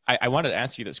I wanted to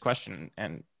ask you this question,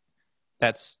 and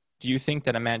that's, do you think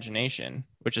that imagination,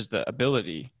 which is the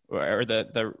ability or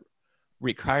the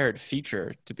required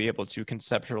feature to be able to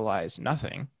conceptualize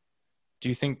nothing, do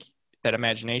you think that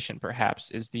imagination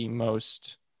perhaps is the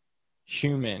most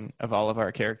human of all of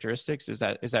our characteristics? Is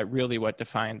that really what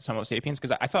defines Homo sapiens?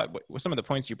 Because I thought with some of the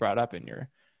points you brought up in your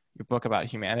book about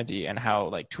humanity and how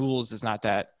like tools is not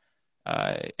that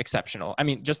exceptional. I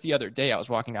mean, just the other day I was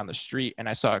walking down the street and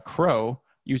I saw a crow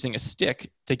using a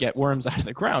stick to get worms out of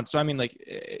the ground. So I mean, like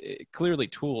clearly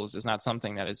tools is not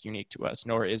something that is unique to us,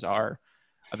 nor is our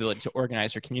ability to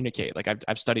organize or communicate. Like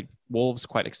I've studied wolves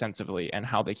quite extensively and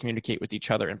how they communicate with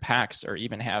each other in packs, or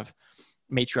even have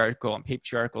matriarchal and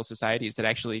patriarchal societies that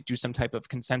actually do some type of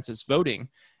consensus voting.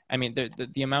 I mean,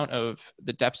 the amount of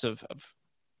the depths of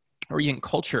or even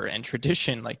culture and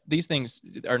tradition, like these things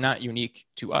are not unique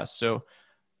to us. So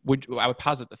I would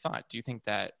posit the thought, do you think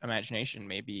that imagination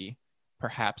may be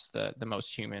perhaps the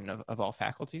most human of all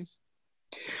faculties?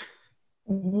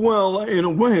 Well, in a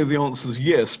way, the answer is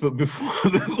yes, but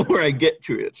before I get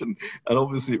to it, and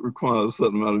obviously it requires a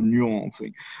certain amount of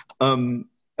nuancing, um,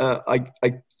 I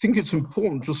think it's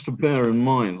important just to bear in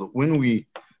mind that when we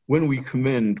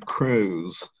commend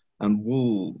crows and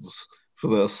wolves for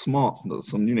their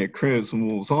smartness, and crows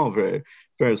and wolves are very,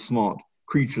 very smart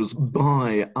creatures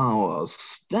by our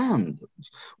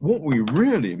standards, what we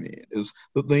really mean is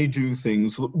that they do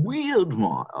things that we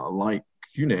admire, like,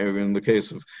 in the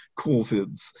case of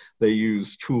corvids, they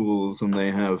use tools and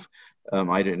they have,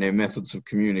 I don't know, methods of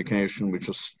communication which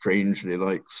are strangely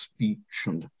like speech.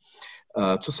 And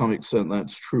to some extent,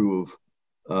 that's true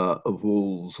of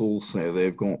wolves also.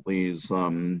 They've got these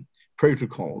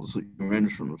protocols that you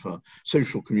mentioned for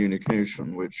social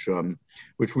communication, which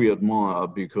we admire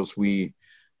because we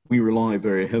rely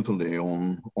very heavily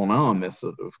on our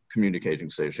method of communicating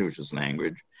socially, which is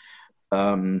language.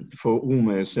 For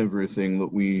almost everything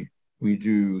that we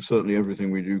do, certainly everything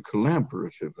we do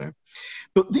collaboratively.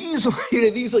 But these are,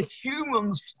 these are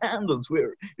human standards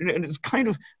where, and it's kind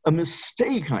of a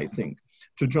mistake, I think,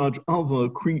 to judge other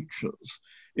creatures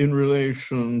in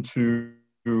relation to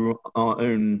our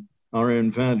own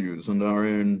values and our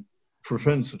own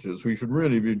propensities. We should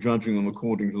really be judging them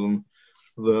according to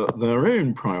their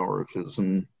own priorities.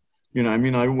 And,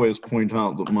 I always point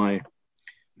out that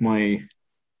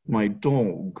my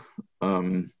dog,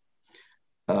 a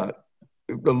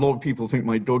lot of people think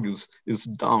my dog is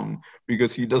dumb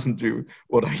because he doesn't do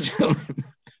what I tell him.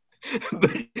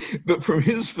 But from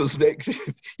his perspective,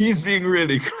 he's being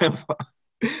really clever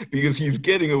because he's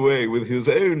getting away with his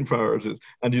own priorities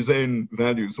and his own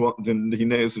values, and he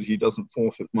knows that he doesn't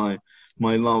forfeit my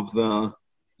love thereby.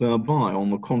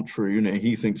 On the contrary,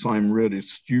 he thinks I'm really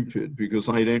stupid because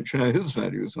I don't share his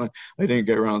values. I don't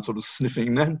go around sort of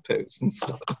sniffing lampposts and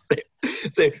stuff.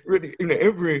 So really,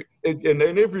 every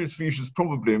species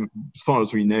probably, as far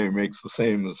as we know, makes the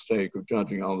same mistake of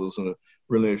judging others in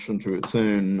relation to its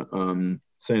own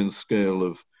scale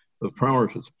of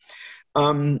priorities.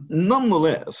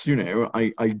 Nonetheless,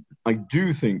 I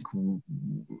do think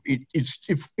it's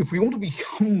if we want to be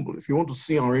humble, if we want to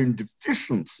see our own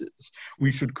deficiencies,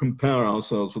 we should compare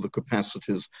ourselves with the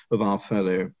capacities of our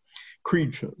fellow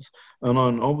creatures. And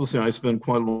obviously, I spend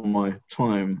quite a lot of my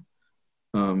time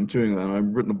doing that.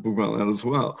 I've written a book about that as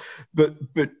well. But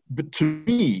to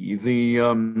me,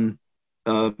 there's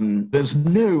I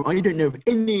don't know of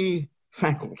any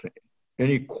faculty,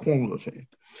 any quality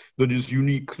that is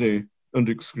uniquely and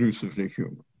exclusively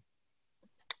human.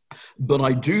 But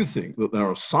I do think that there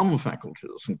are some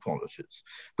faculties and qualities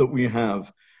that we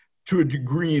have to a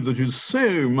degree that is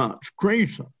so much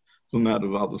greater than that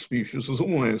of other species as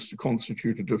almost to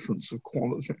constitute a difference of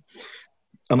quality.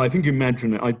 And I think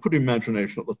I'd put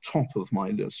imagination at the top of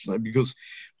my list, because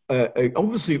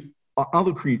obviously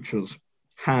other creatures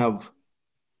have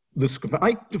this.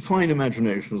 I define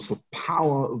imagination as the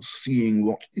power of seeing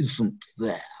what isn't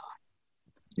there.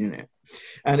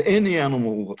 And any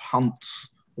animal that hunts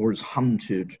or is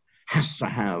hunted has to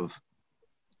have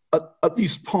at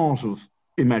least part of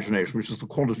imagination, which is the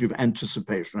quality of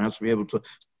anticipation. It has to be able to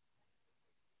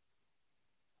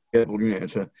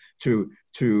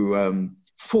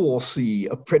foresee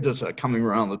a predator coming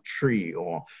around the tree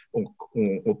or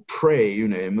prey,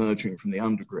 emerging from the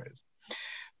undergrowth.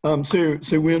 So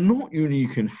we're not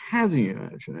unique in having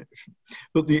imagination,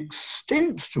 but the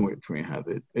extent to which we have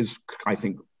it is, I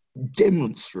think,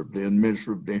 demonstrably and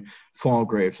measurably far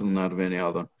greater than that of any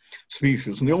other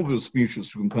species. And the obvious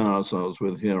species to compare ourselves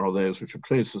with here are those which are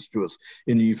closest to us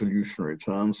in evolutionary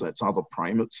terms. That's other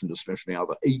primates and especially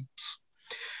other apes.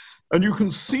 And you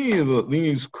can see that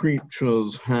these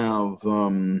creatures have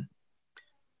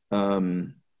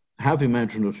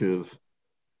imaginative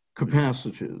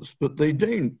capacities, but they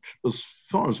don't, as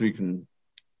far as we can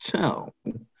tell,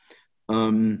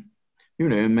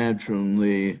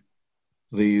 imagine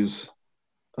these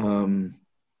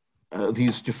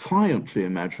defiantly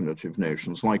imaginative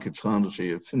notions like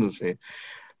eternity, affinity,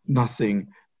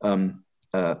 nothing. Their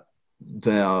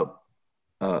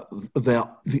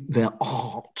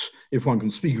art, if one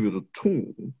can speak of it at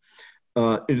all,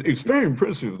 it's very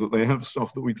impressive that they have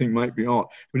stuff that we think might be art,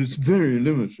 but it's very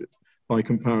limited by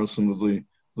comparison with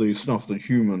the stuff that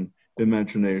human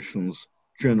imaginations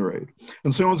generate.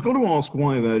 And so I was going to ask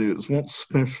why that is. What's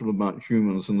special about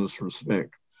humans in this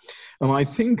respect? And I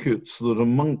think it's that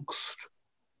amongst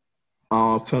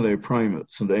our fellow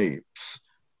primates and apes,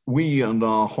 we and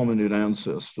our hominid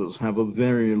ancestors have a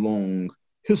very long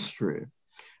history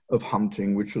of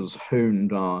hunting, which has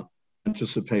honed our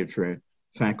anticipatory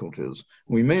faculties.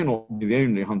 We may not be the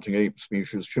only hunting ape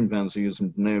species. Chimpanzees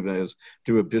and bonobos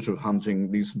do a bit of hunting,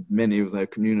 at least many of their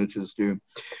communities do.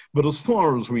 But as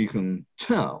far as we can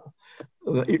tell,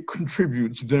 it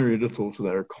contributes very little to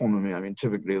their economy. I mean,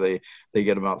 typically they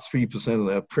get about 3% of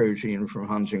their protein from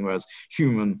hunting, whereas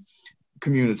human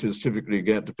communities typically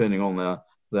get, depending on their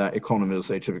economies,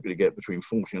 they typically get between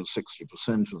 40 and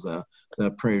 60% of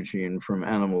their protein from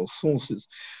animal sources.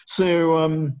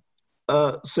 So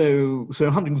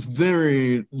hunting is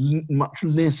very much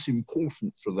less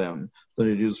important for them than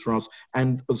it is for us.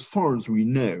 And as far as we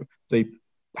know, they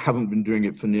haven't been doing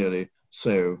it for nearly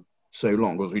so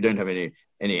long, because we don't have any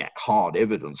hard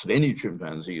evidence that any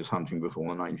chimpanzee is hunting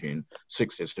before the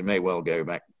 1960s. It may well go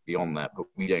back beyond that, but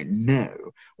we don't know.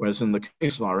 Whereas in the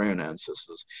case of our own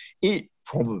ancestors, it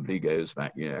probably goes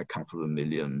back, a couple of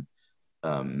million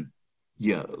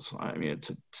years. I mean,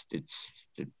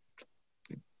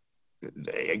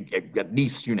 at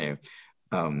least, there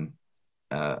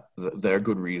are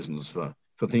good reasons for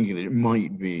thinking that it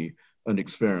might be an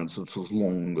experience that's as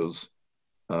long as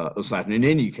that. And in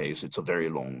any case, it's a very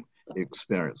long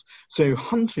experience. So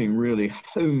hunting really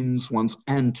hones one's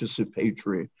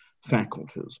anticipatory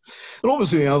faculties. And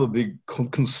obviously the other big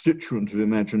constituent of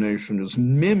imagination is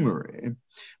memory.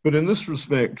 But in this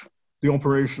respect, the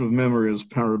operation of memory is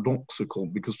paradoxical,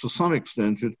 because to some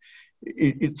extent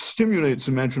it stimulates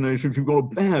imagination if you've got a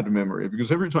bad memory,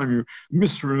 because every time you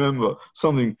misremember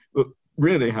something that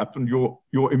really happened,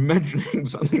 you're imagining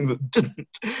something that didn't.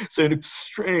 So in a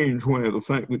strange way, the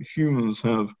fact that humans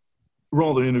have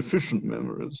rather inefficient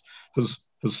memories has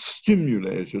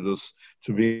stimulated us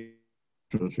to be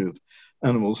imaginative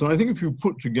animals. And I think if you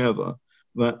put together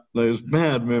those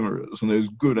bad memories and those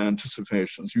good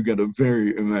anticipations, you get a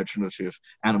very imaginative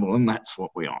animal, and that's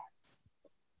what we are.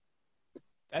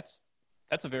 That's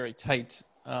a very tight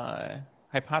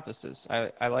hypothesis.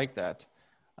 I like that.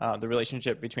 The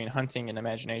relationship between hunting and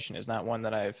imagination is not one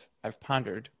that I've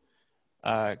pondered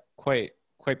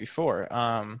quite before.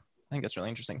 I think that's really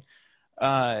interesting.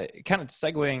 Kind of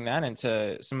segueing that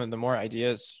into some of the more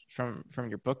ideas from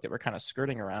your book that we're kind of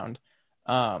skirting around.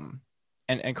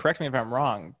 And correct me if I'm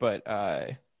wrong, but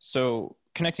so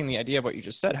connecting the idea of what you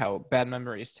just said, how bad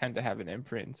memories tend to have an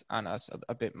imprint on us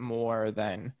a bit more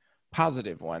than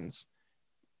positive ones.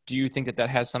 Do you think that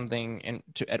has something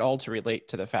at all to relate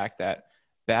to the fact that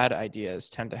bad ideas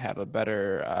tend to have a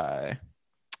better,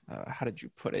 how did you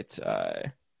put it,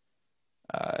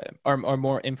 are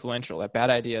more influential, that bad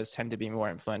ideas tend to be more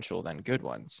influential than good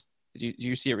ones? Do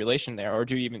you see a relation there, or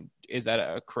is that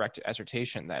a correct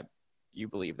assertion that you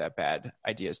believe that bad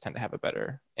ideas tend to have a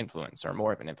better influence or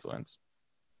more of an influence?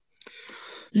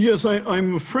 Yes,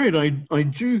 I'm afraid I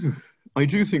do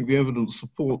think the evidence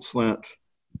supports that.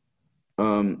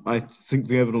 I think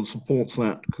the evidence supports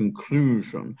that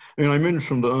conclusion. I mean, I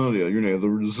mentioned earlier, the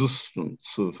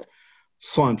resistance of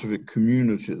scientific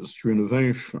communities to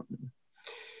innovation.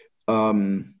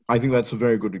 I think that's a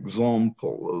very good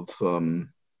example of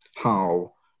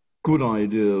how good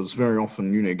ideas very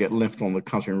often, get left on the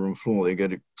cutting room floor. They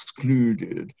get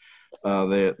excluded.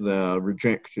 They're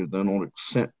rejected. They're not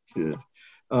accepted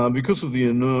because of the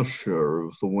inertia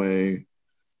of the way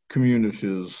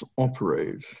communities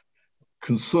operate.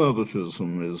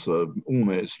 Conservatism is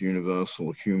almost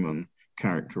universal human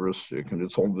characteristic, and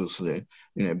it's obviously,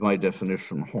 by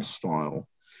definition, hostile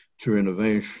to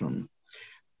innovation.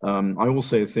 I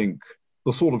also think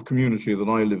the sort of community that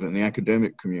I live in, the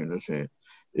academic community,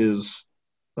 is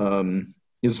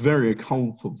very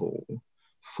culpable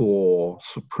for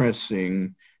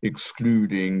suppressing,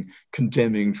 excluding,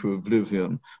 condemning to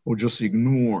oblivion, or just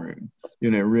ignoring,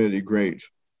 really great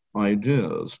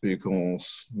ideas,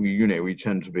 because we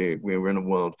tend to be, we're in a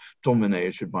world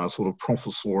dominated by a sort of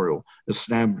professorial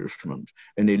establishment,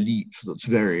 an elite that's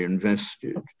very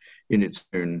invested in its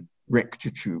own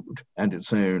rectitude and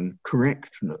its own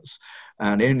correctness.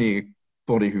 And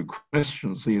anybody who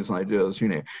questions these ideas,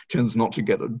 tends not to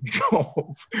get a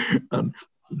job, and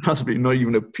possibly not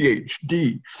even a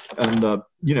PhD. And,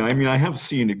 I have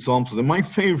seen examples. And my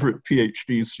favorite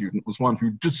PhD student was one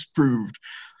who disproved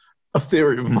a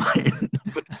theory of mine.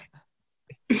 but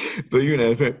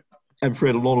I've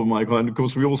read a lot of my kind. Of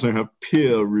course, we also have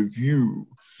peer review,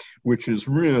 which is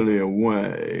really a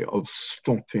way of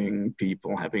stopping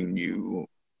people having new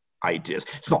ideas.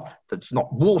 It's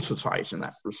not watertight in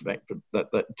that respect,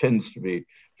 but that tends to be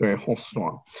very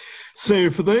hostile. So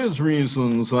for those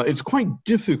reasons, it's quite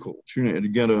difficult, to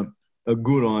get a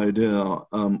good idea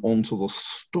onto the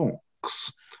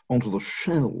stocks, onto the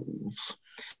shelves.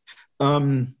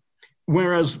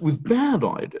 Whereas with bad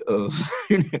ideas,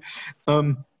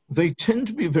 they tend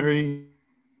to be very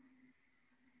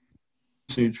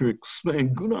to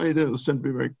explain. Good ideas tend to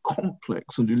be very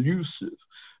complex and elusive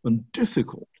and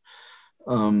difficult.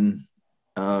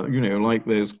 Like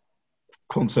those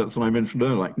concepts that I mentioned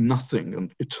earlier, like nothing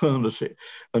and eternity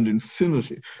and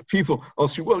infinity. People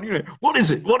ask you, well, what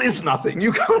is it? What is nothing?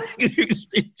 You can't. It's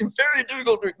very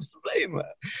difficult to explain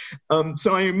that.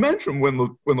 So I imagine when the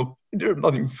idea of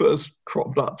nothing first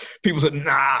cropped up, people said,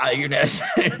 nah,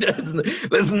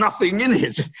 there's nothing in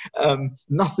it.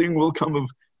 Nothing will come of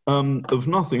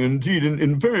nothing. Indeed,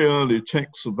 in very early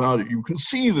texts about it, you can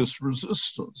see this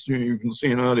resistance. You can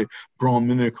see in early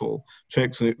Brahminical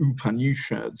texts, in the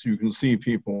Upanishads, you can see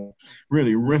people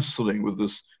really wrestling with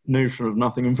this notion of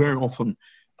nothing and very often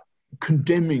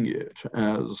condemning it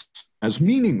as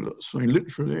meaningless,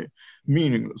 literally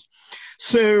meaningless.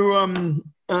 So,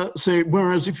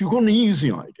 whereas if you've got an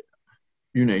easy idea,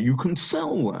 you can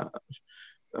sell that.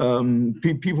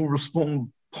 People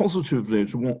respond positively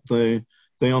to what they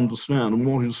understand, and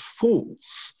what is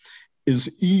false is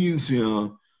easier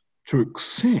to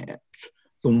accept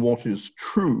than what is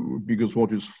true, because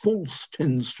what is false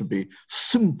tends to be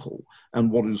simple and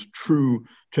what is true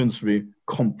tends to be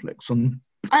complex. And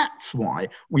that's why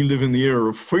we live in the era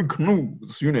of fake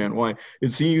news, and why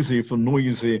it's easy for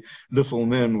noisy little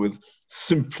men with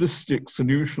simplistic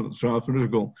solutions to our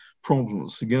political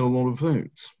problems to get a lot of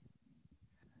votes.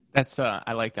 That's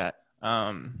I like that.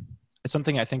 It's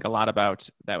something I think a lot about,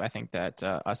 that I think that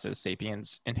us as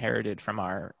sapiens inherited from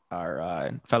our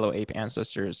fellow ape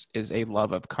ancestors, is a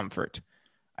love of comfort.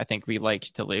 I think we like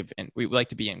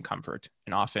to be in comfort,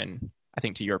 and often, I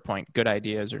think to your point, good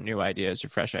ideas or new ideas or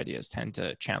fresh ideas tend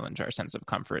to challenge our sense of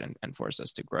comfort and force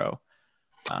us to grow.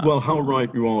 Well, how right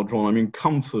you are, John. I mean,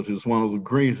 comfort is one of the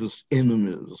greatest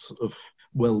enemies of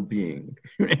well-being,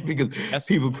 because yes,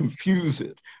 people confuse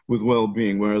it with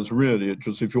well-being, whereas really it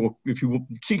just, if you're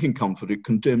seeking comfort, it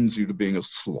condemns you to being a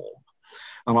slob.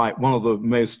 And one of the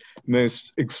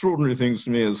most extraordinary things to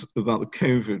me is about the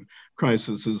COVID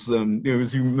crisis is,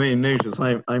 as you may notice,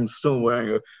 I'm still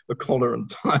wearing a collar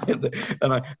and tie,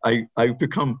 and I've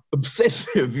become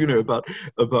obsessive,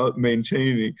 about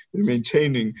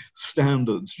maintaining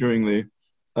standards during the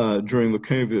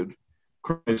COVID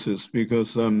crisis,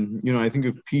 because I think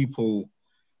if people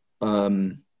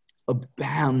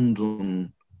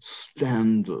abandon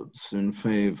standards in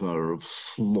favor of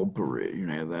slobbery,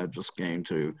 they're just going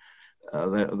to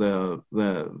they're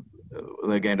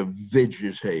going to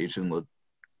vegetate in the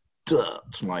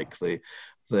dirt like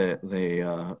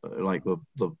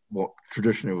what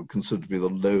traditionally would consider to be the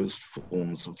lowest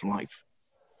forms of life.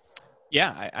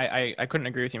 Yeah, I couldn't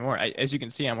agree with you more. As you can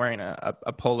see, I'm wearing a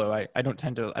polo. I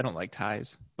don't like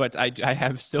ties, but I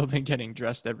have still been getting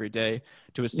dressed every day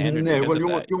to a standard. No, well,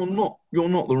 you're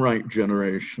not the right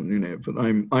generation, But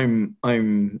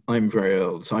I'm very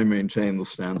old, so I maintain the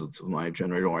standards of my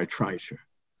generation, or I try to.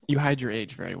 You hide your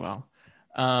age very well.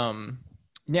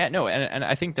 Yeah, no, and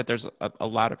I think that there's a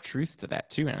lot of truth to that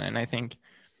too, and I think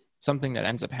something that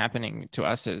ends up happening to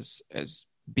us as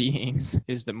beings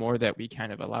is the more that we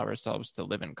kind of allow ourselves to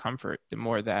live in comfort, the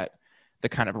more that the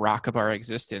kind of rock of our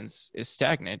existence is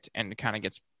stagnant and kind of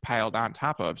gets piled on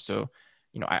top of. So,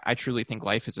 I truly think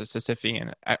life is a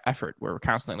Sisyphean effort. We're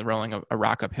constantly rolling a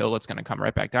rock uphill. It's going to come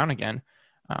right back down again.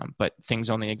 But things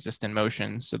only exist in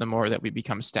motion. So the more that we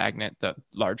become stagnant, the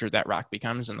larger that rock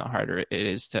becomes and the harder it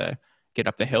is to get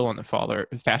up the hill, and the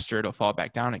faster it'll fall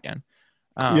back down again.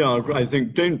 I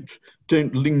think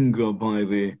don't linger by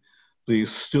the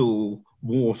still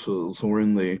waters or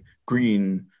in the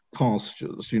green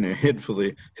pastures, head for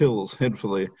the hills, head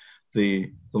for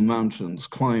the mountains,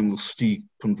 climb the steep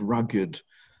and rugged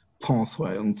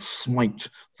pathway and smite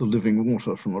the living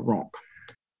water from the rock.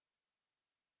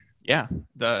 Yeah,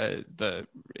 I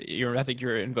think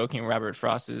you're invoking Robert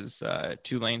Frost's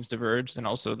two lanes diverged, and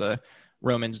also the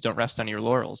Romans don't rest on your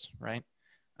laurels, right?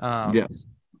 Yes.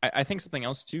 I think something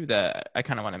else too that I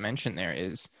kind of want to mention there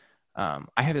is, I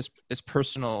have this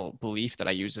personal belief that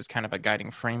I use as kind of a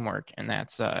guiding framework, and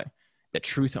that's that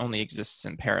truth only exists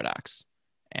in paradox,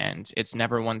 and it's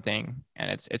never one thing, and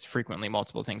it's frequently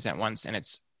multiple things at once, and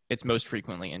it's most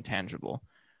frequently intangible,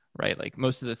 right? Like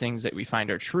most of the things that we find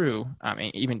are true,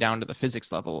 even down to the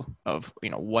physics level of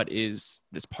what is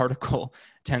this particle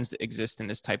tends to exist in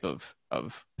this type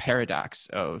of paradox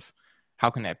of how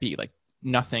can that be? Like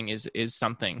nothing is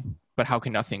something, but how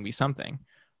can nothing be something?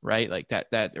 Right? Like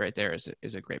that right there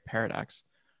is a great paradox.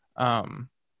 And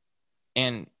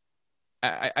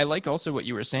I like also what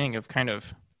you were saying of kind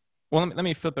of, well, let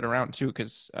me flip it around too,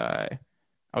 because I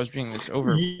was reading this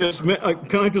over. Yes,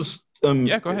 can I just go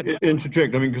ahead.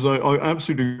 interject? I mean, because I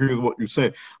absolutely agree with what you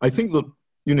say. I think that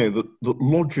that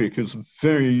logic is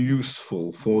very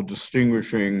useful for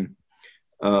distinguishing,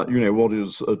 what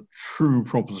is a true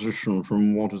proposition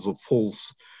from what is a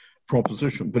false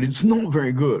proposition. But it's not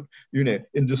very good,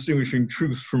 in distinguishing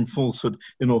truth from falsehood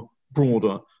in a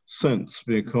broader sense,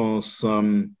 because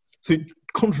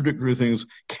contradictory things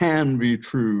can be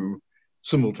true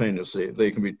simultaneously.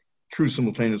 They can be true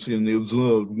simultaneously in the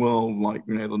observed world, like,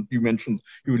 you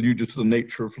alluded to the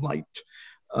nature of light.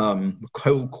 The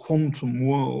whole quantum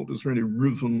world is really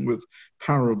riven with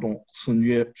paradox, and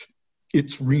yet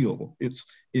it's real. It's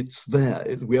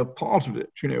there. We are part of it.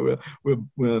 We're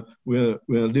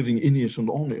living in it and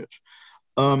on it.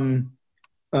 And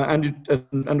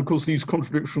of course, these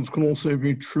contradictions can also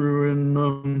be true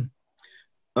in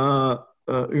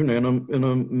in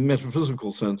a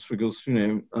metaphysical sense, because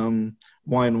wine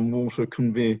and water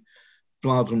can be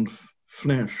blood and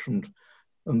flesh, and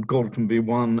God can be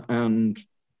one and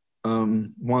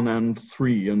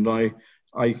three. And I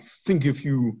think if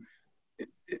you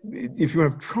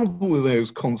have trouble with those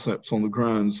concepts on the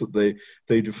grounds that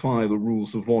they defy the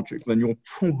rules of logic, then you're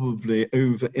probably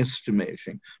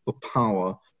overestimating the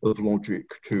power of logic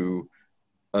to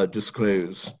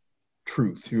disclose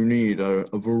truth. You need a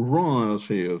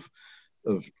variety of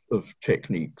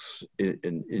techniques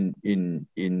and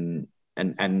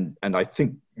I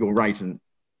think you're right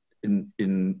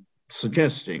in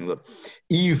suggesting that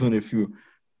even if you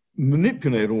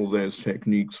manipulate all those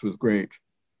techniques with great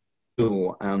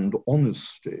skill and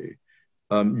honesty,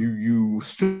 you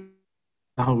still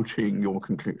doubting your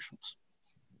conclusions.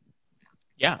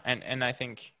 Yeah, and I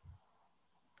think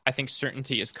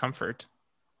certainty is comfort.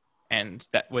 And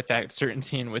that with that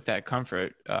certainty and with that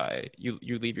comfort, you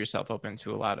leave yourself open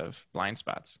to a lot of blind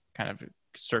spots, kind of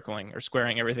circling or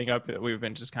squaring everything up that we've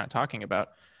been just kind of talking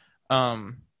about.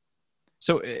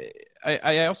 So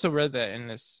I also read that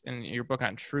in your book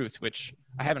on truth, which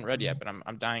I haven't read yet, but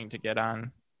I'm dying to get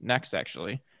on next,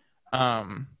 actually.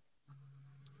 Why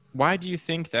do you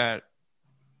think that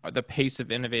the pace of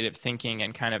innovative thinking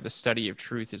and kind of the study of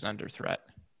truth is under threat?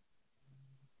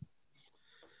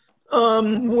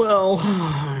 Well,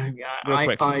 real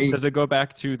quick, does it go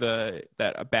back to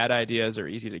that bad ideas are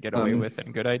easy to get away with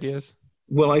and good ideas?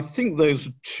 Well, I think those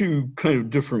are two kind of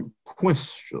different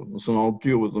questions, and I'll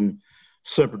deal with them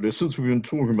separately. Since we've been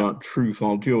talking about truth,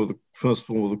 I'll deal with first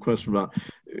of all the question about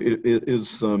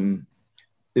is the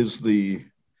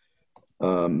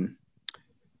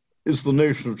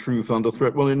notion of truth under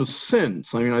threat? Well, in a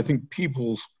sense, I think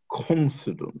people's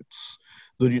confidence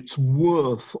that it's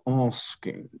worth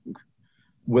asking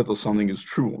whether something is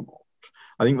true or not,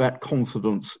 I think that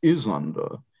confidence is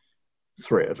under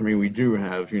threat. We do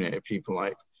have, people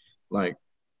like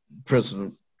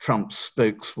President Trump's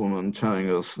spokeswoman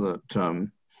telling us that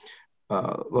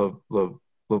the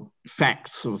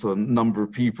facts of the number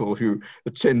of people who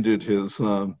attended his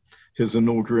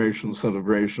inauguration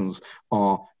celebrations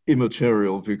are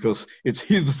immaterial because it's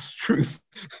his truth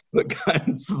that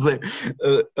counts,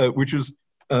 which is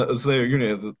as though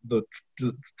the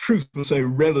truth was so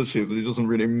relative that it doesn't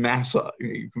really matter.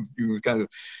 You kind of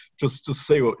just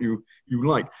say what you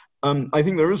like. I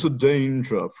think there is a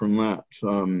danger from that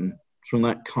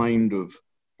kind of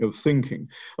thinking,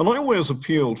 and I always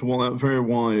appeal to what that very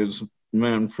wise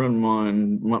man, friend of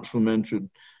mine, much lamented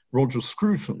Roger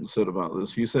Scruton, said about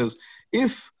this. He says,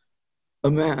 if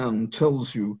a man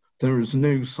tells you there is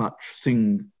no such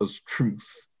thing as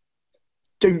truth,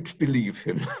 don't believe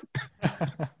him.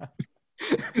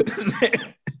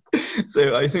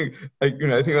 So I think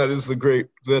that is the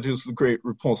great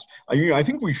riposte. I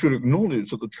think we should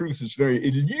acknowledge that the truth is very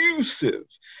elusive,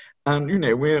 and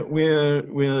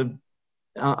we're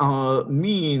our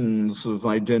means of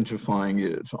identifying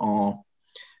it are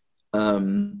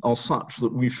such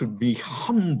that we should be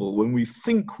humble when we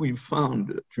think we've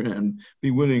found it, and be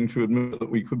willing to admit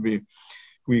that we could be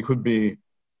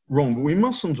wrong. But we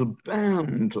mustn't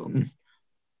abandon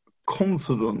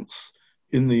confidence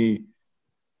in the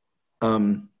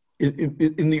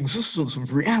existence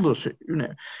of reality,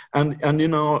 and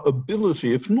in our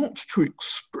ability, if not to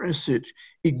express it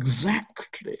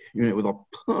exactly, with a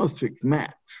perfect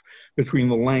match between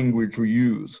the language we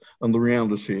use and the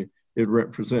reality it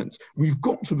represents. We've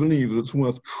got to believe that it's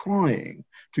worth trying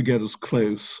to get as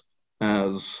close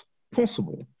as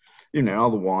possible.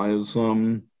 Otherwise,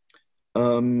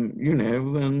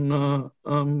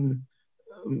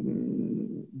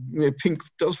 pink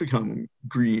does become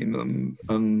green,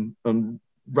 and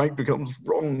right becomes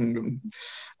wrong,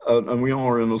 and we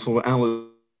are in a sort of Alice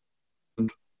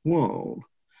world,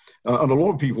 and a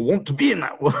lot of people want to be in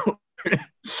that world.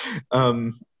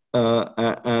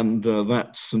 and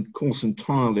that's, of course,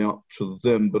 entirely up to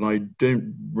them, but I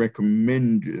don't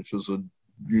recommend it as a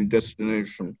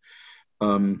destination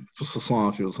for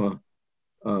society as a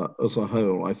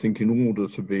whole. I think in order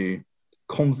to be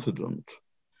confident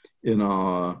in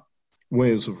our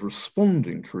ways of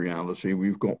responding to reality,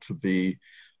 we've got to be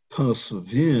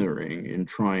persevering in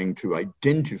trying to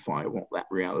identify what that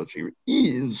reality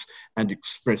is and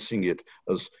expressing it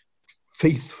as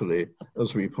faithfully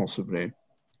as we possibly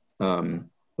can.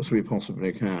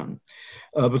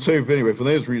 But so anyway, for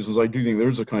those reasons, I do think there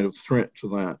is a kind of threat to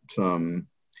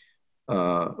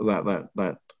that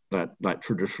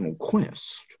traditional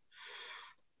quest.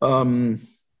 As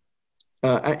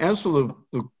for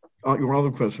your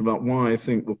other question about why I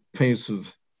think the pace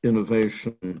of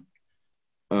innovation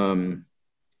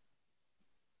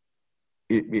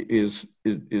is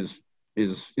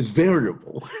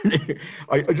variable.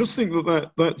 I just think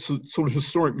that's sort of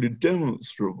historically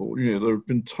demonstrable. There have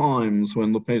been times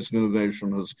when the pace of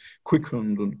innovation has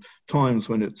quickened and times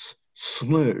when it's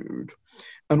slowed.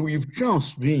 And we've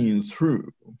just been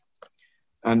through,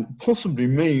 and possibly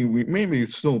may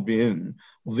still be in,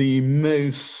 the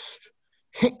most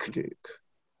hectic,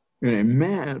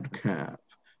 madcap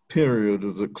period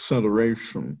of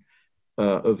acceleration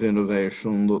of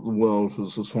innovation that the world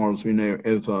has, as far as we know,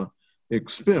 ever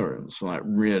experienced. And that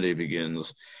really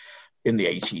begins in the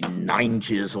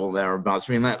 1890s or thereabouts.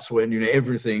 I mean, that's when,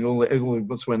 everything,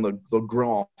 that's when the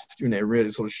graft,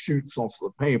 really sort of shoots off the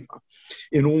paper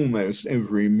in almost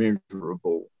every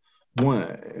measurable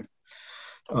way.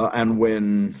 And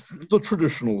when the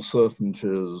traditional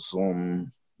certainties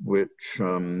on which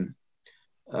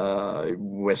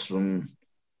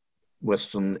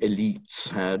Western elites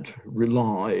had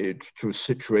relied to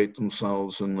situate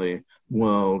themselves in the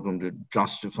world and to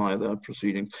justify their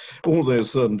proceedings, all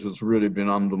those certainties have really been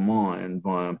undermined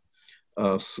by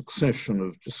a succession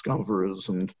of discoveries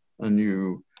and a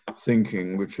new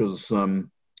thinking, which has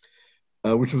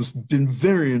been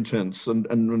very intense, and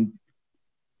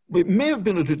it may have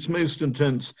been at its most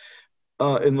intense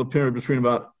in the period between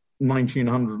about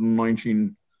 1900 and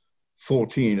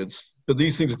 1914. But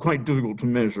these things are quite difficult to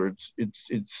measure. It's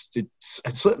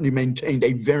certainly maintained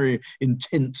a very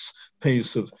intense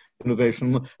pace of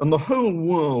innovation, and the whole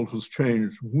world has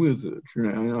changed with it.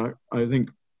 I think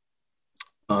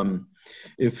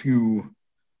if you,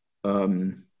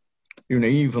 even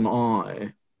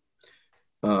I,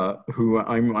 who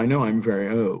I know I'm very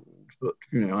old, but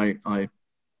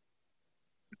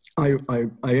I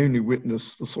only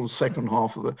witnessed the sort of second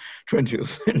half of the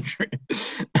 20th century,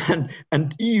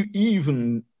 and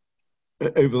even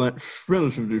over that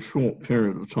relatively short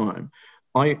period of time,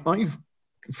 I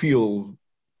feel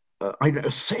I'm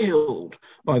assailed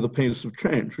by the pace of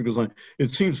change, because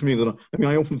it seems to me that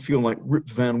I often feel like Rip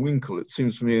Van Winkle. It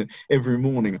seems to me every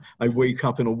morning I wake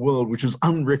up in a world which is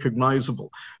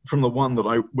unrecognizable from the one that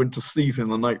I went to sleep in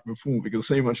the night before, because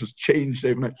so much has changed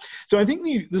overnight. So I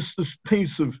think this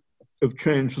pace of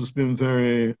change has been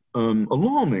very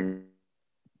alarming.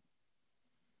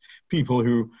 People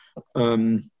who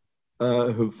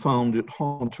have found it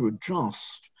hard to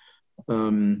adjust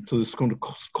to this kind of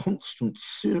constant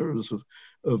series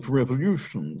of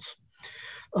revolutions.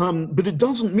 But it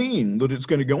doesn't mean that it's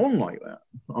going to go on like that.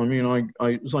 I mean,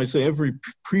 as I say, every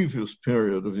previous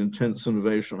period of intense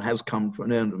innovation has come to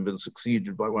an end and been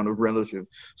succeeded by one of relative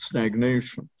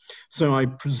stagnation. So I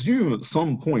presume at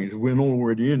some point, if we're not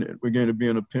already in it, we're going to be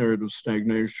in a period of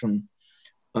stagnation.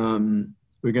 We're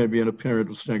going to be in a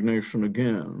period of stagnation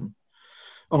again.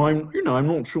 And I'm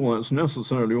not sure that's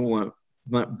necessarily all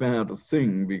that bad a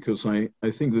thing, because I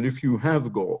think that if you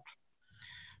have got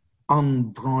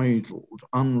unbridled,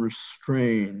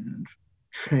 unrestrained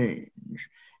change,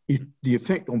 the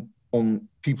effect on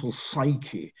people's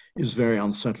psyche is very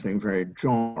unsettling, very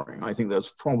jarring. I think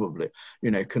there's probably,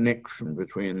 a connection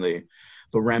between the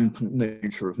rampant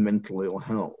nature of mental ill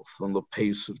health and the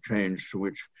pace of change to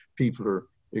which people are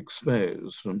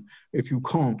exposed. And if you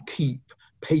can't keep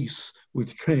pace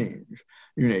with change,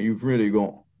 you've really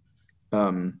got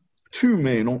two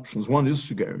main options. One is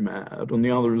to go mad, and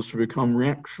the other is to become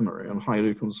reactionary and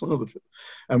highly conservative.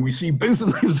 And we see both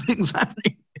of those things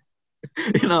happening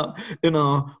in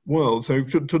our world. So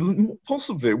to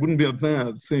possibly it wouldn't be a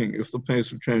bad thing if the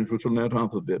pace of change were to let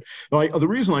up a bit. The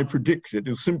reason I predict it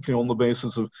is simply on the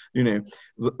basis of the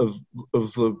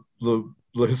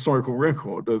historical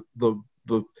record.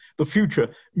 The future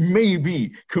may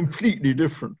be completely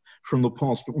different from the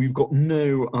past, but we've got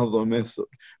no other method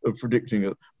of predicting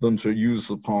it than to use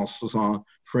the past as our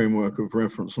framework of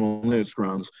reference. And on those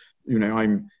grounds,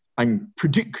 I'm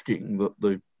predicting that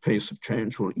the pace of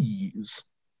change will ease.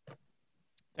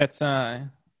 That's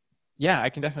yeah, I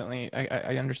can definitely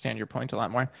I understand your point a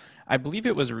lot more. I believe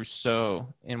it was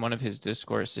Rousseau in one of his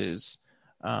discourses.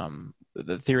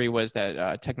 The theory was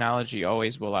that technology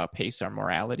always will outpace our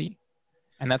morality,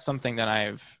 and that's something that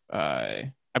I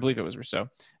believe it was Rousseau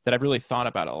that I've really thought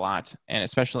about a lot, and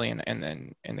especially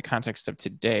in the context of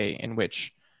today, in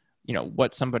which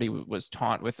what somebody was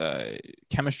taught with a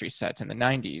chemistry set in the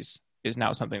 90s is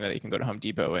now something that they can go to Home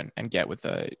Depot and get with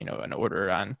a an order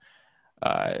on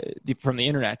from the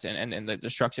internet, and the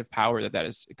destructive power that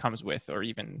is comes with, or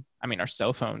even our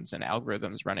cell phones and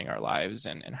algorithms running our lives,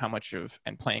 and how much of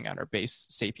and playing on our base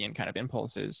sapient kind of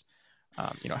impulses.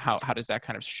 How does that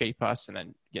kind of shape us and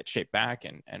then get shaped back,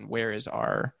 and where is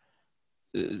our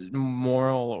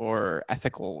moral or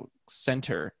ethical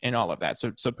center in all of that?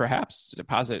 So perhaps to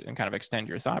deposit and kind of extend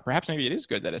your thought, perhaps maybe it is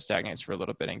good that it stagnates for a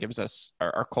little bit and gives us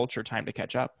our culture time to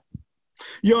catch up.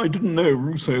 Yeah, I didn't know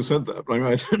Rousseau said that, but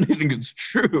I certainly think it's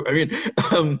true. I mean,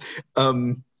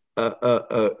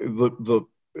 the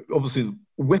obviously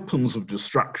weapons of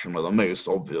destruction are the most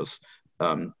obvious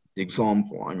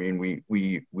example. I mean,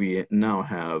 we now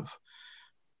have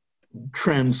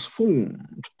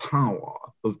transformed power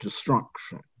of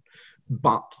destruction,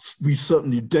 but we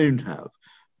certainly don't have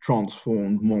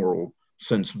transformed moral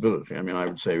sensibility. I mean, I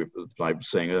would say, as I was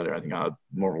saying earlier, I think our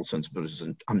moral sensibility is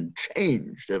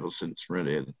unchanged ever since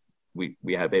really we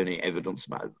have any evidence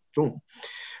about it at all.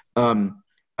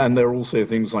 And there are also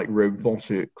things like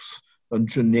robotics and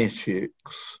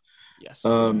genetics. Yes.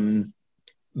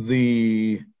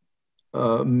 The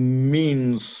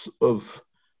means of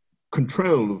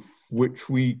control of which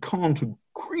we can't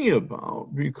agree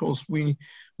about because we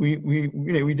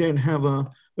don't have a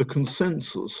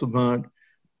consensus about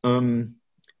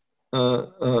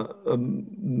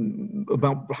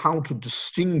how to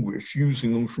distinguish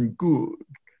using them for good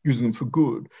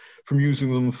from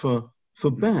using them for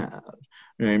bad.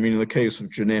 I mean, in the case of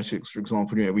genetics, for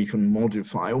example, we can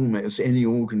modify almost any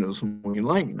organism we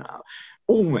like now,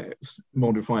 almost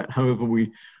modify it however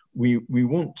we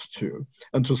want to.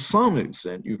 And to some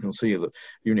extent, you can see that,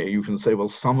 you can say, well,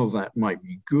 some of that might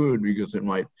be good because it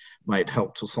might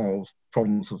help to solve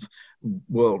problems of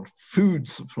world food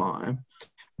supply.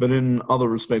 But in other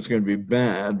respects, it's going to be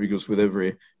bad because with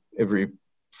every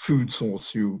food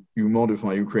source you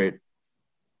modify, you create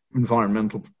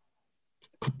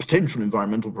potential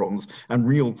environmental problems and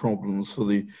real problems for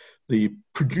the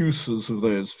producers of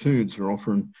those foods who are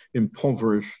often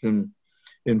impoverished in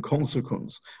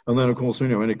consequence. And then, of course,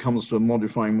 when it comes to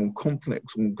modifying more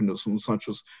complex organisms, such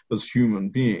as human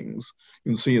beings,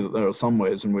 you can see that there are some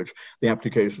ways in which the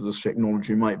application of this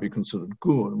technology might be considered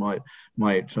good,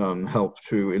 might help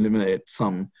to eliminate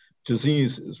some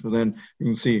diseases. But then you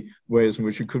can see ways in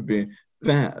which it could be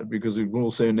bad because it will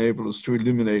also enable us to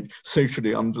eliminate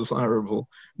socially undesirable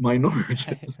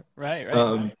minorities. Right.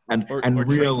 And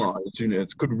realize,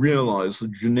 it could realize the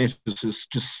geneticist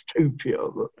dystopia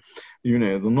that,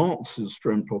 the Nazis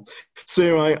dreamt of.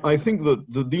 So I think that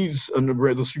these, and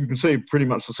you can say pretty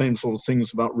much the same sort of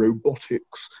things about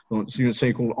robotics,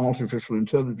 say called artificial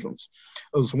intelligence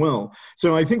as well.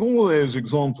 So I think all those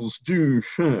examples do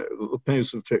show that the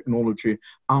pace of technology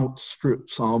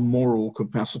outstrips our moral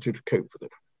capacity to cope with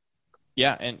it.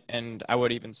 Yeah, and I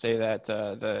would even say that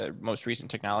the most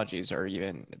recent technologies are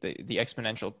even the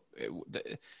exponential.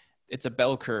 It's a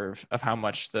bell curve of how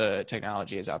much the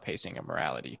technology is outpacing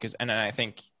immorality. And I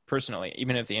think personally,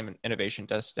 even if the innovation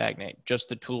does stagnate, just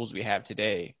the tools we have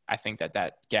today, I think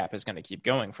that gap is going to keep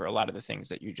going for a lot of the things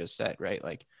that you just said, right?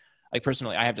 Like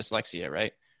personally, I have dyslexia,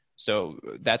 right? So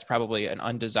that's probably an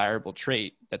undesirable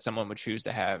trait that someone would choose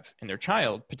to have in their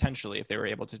child, potentially, if they were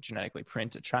able to genetically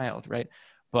print a child, right?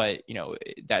 But,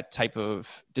 that type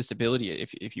of disability,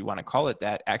 if you want to call it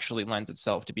that, actually lends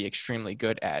itself to be extremely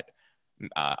good at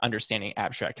understanding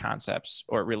abstract concepts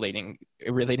or relating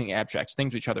abstract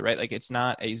things to each other, right? Like it's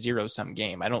not a zero-sum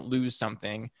game. I don't lose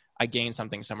something, I gain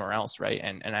something somewhere else, right?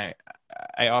 And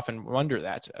I often wonder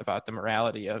that about the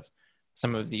morality of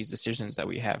some of these decisions that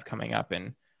we have coming up.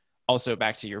 And also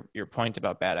back to your point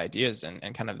about bad ideas and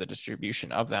kind of the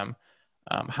distribution of them,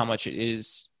 how much it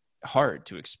is hard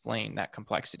to explain that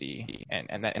complexity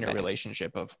and that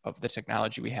interrelationship of the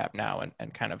technology we have now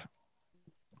and kind of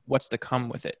what's to come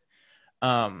with it.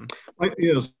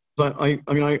 Yes,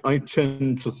 I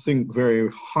tend to think very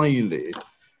highly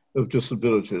of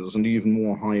disabilities and even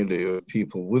more highly of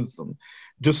people with them.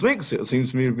 Dyslexia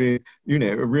seems to me to be,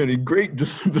 a really great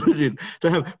disability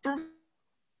to have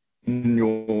in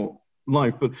your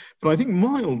life, but I think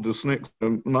mild dyslexia,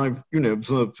 and I've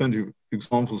observed plenty of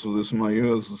examples of this in my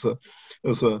years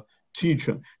as a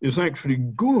teacher, is actually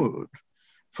good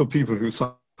for people who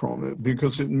suffer from it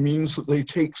because it means that they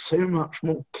take so much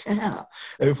more care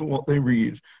over what they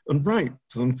read and write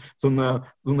than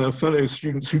their fellow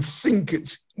students who think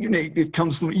it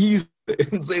comes from easy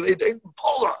and say they don't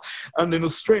bother. And in a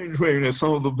strange way,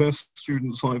 some of the best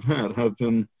students I've had have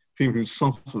been people who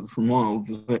suffered from mild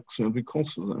dyslexia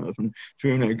because of that, and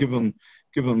given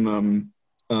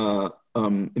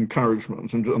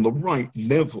encouragement and the right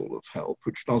level of help,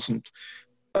 which doesn't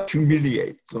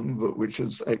humiliate them, but which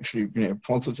is actually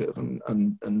positive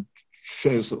and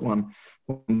shows that one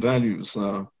values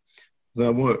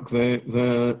their work. They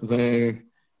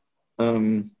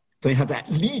have at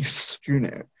least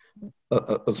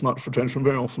as much potential,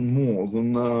 very often more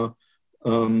than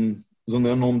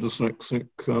their non-dyslexic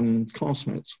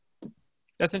classmates.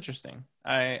 That's interesting.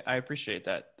 I appreciate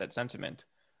that sentiment.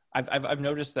 I've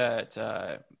noticed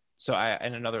that. So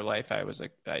in another life, I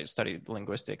studied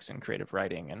linguistics and creative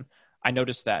writing, and I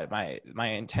noticed that my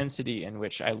intensity in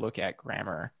which I look at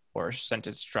grammar or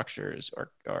sentence structures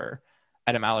or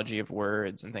etymology of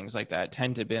words and things like that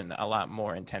tend to have been a lot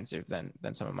more intensive than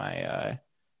some of my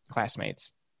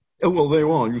classmates. Oh, well, they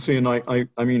are, you see, and I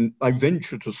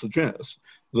venture to suggest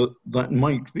that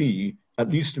might be, at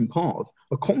least in part,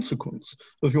 a consequence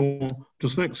of your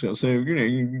dyslexia. So,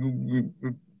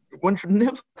 one should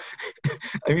never,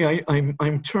 I'm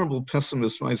a terrible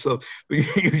pessimist myself, but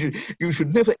you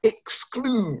should never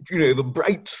exclude, the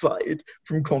bright side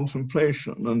from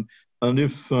contemplation. And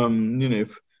if when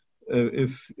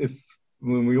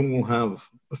we all have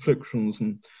afflictions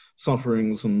and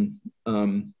sufferings and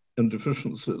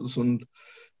deficiencies, and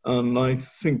I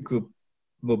think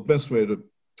the best way to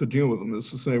deal with them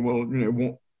is to say, well,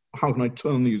 how can I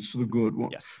turn these to the good?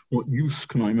 What use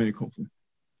can I make of them?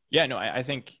 Yeah, no, I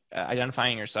think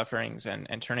identifying your sufferings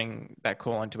and turning that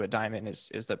coal into a diamond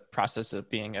is the process of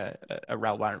being a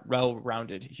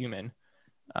well-rounded human.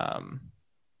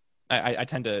 I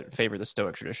tend to favor the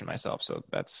Stoic tradition myself, so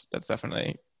that's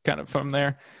definitely kind of from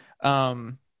there.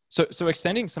 So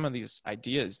extending some of these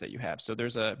ideas that you have. So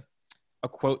there's a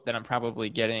quote that I'm probably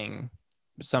getting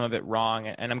some of it wrong,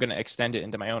 and I'm going to extend it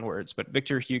into my own words. But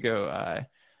Victor Hugo,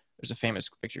 there's a famous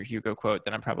Victor Hugo quote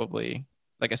that I'm probably,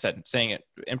 like I said, saying it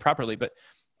improperly. But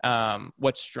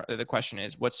the question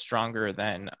is, what's stronger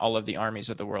than all of the armies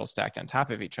of the world stacked on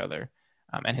top of each other?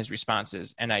 And his response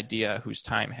is an idea whose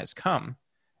time has come.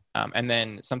 And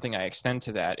then something I extend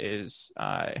to that is,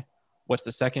 what's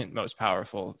the second most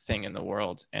powerful thing in the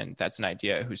world? And that's an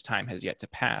idea whose time has yet to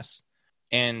pass.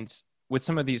 And with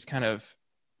some of these kind of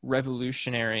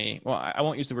revolutionary, well, I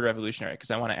won't use the word revolutionary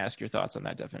because I want to ask your thoughts on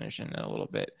that definition in a little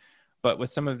bit. But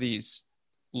with some of these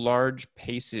large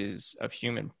paces of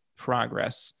human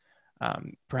progress,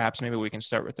 perhaps maybe we can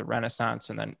start with the Renaissance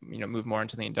and then move more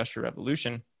into the Industrial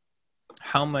Revolution.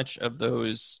 How much of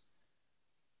those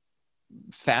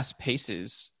fast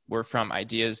paces were from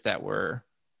ideas that were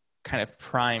kind of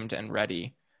primed and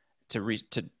ready to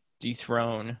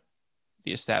dethrone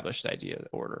the established idea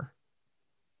order?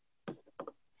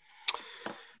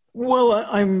 Well,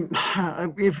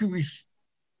 if you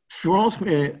ask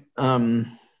me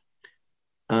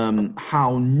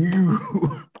how new,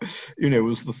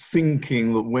 was the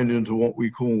thinking that went into what we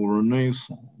call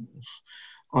Renaissance,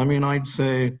 I'd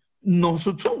say not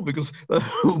at all, because the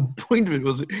whole point of it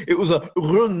was a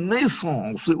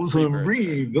renaissance. It was a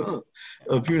rebirth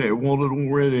of what had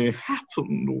already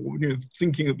happened, or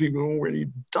thinking that people had already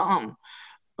done.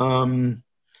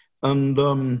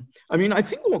 I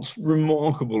think what's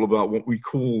remarkable about what we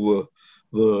call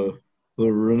the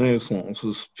Renaissance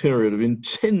is a period of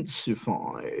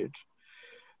intensified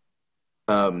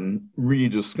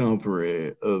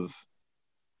rediscovery of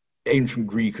ancient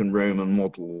Greek and Roman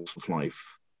models of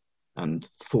life and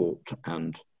thought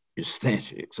and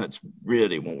aesthetics. That's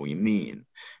really what we mean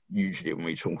usually when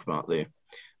we talk about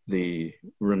the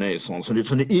Renaissance. And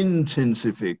it's an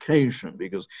intensification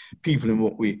because people in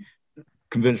what we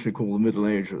conventionally call the Middle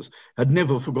Ages had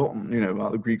never forgotten,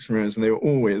 about the Greeks and Romans, and they were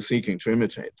always seeking to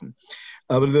imitate them.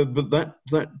 But that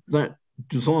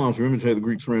desire to imitate the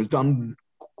Greeks and Romans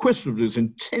unquestionably is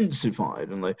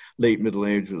intensified in the late Middle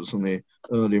Ages and the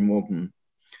early modern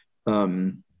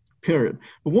period.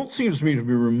 But what seems to me to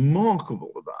be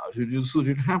remarkable about it is that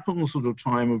it happens at a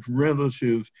time of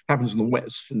happens in the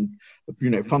West, and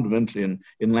fundamentally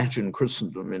in Latin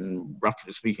Christendom, in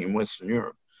roughly speaking, in Western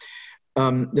Europe.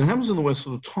 It happens in the West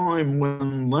at a time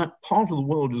when that part of the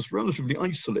world is relatively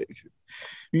isolated.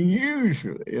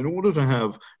 Usually, in order to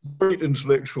have great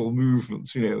intellectual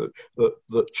movements,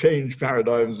 that change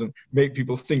paradigms and make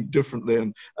people think differently,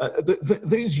 and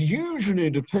these usually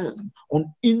depend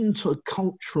on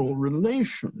intercultural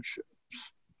relationships.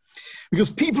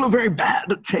 because people are very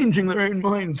bad at changing their own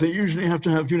minds. They usually have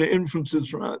to have, influences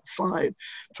from outside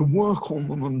to work on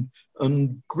them.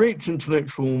 And great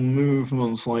intellectual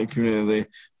movements like, the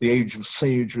Age of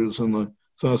Sages in the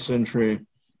first century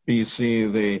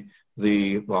BC,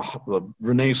 the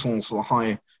Renaissance, the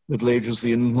High Middle Ages,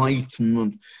 the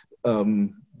Enlightenment,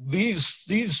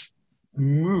 these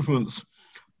movements,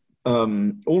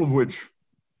 all of which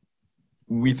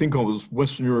we think of as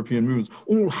Western European movements,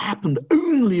 all happened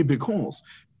only because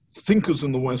thinkers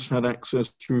in the West had access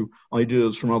to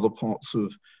ideas from other parts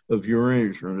of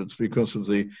Eurasia, and it's because of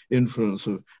the influence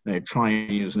of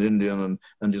Chinese and Indian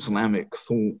and Islamic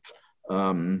thought,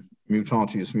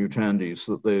 mutatis mutandis,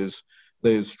 that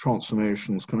those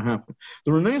transformations can happen.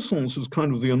 The Renaissance is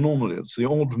kind of the anomaly. It's the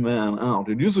odd man out.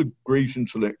 It is a great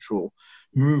intellectual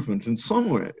movement. In some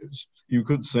ways, you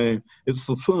could say it's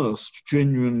the first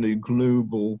genuinely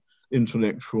global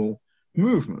intellectual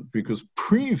movement, because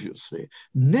previously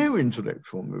no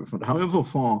intellectual movement, however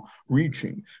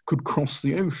far-reaching, could cross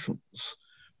the oceans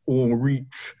or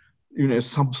reach,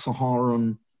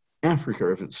 sub-Saharan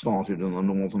Africa if it started in the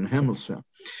Northern Hemisphere.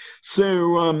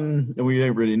 So we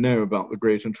don't really know about the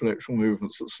great intellectual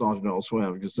movements that started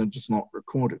elsewhere because they're just not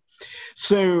recorded.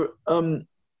 So in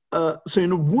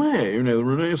a way, the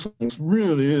Renaissance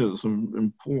really is an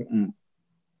important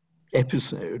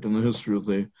episode in the history of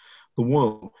the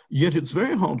world. Yet it's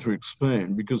very hard to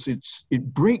explain because it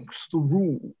breaks the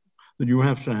rule that you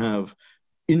have to have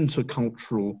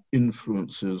intercultural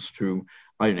influences to,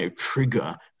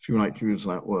 trigger, if you like to use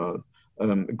that word,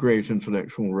 a great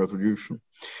intellectual revolution.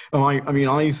 And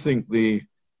I think the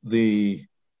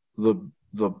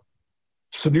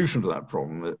solution to that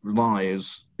problem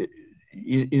lies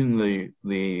in the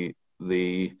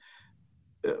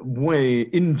way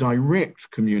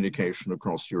indirect communication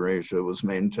across Eurasia was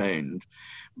maintained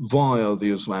via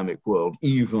the Islamic world,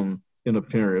 even in a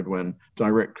period when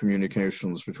direct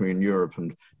communications between Europe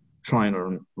and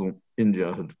China and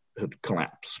India had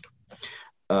collapsed.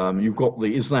 You've got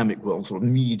the Islamic world sort of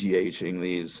mediating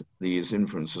these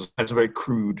influences. That's a very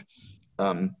crude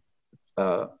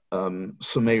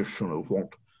summation of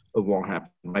what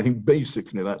happened. I think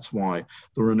basically that's why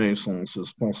the Renaissance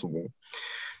is possible.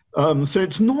 So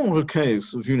it's not a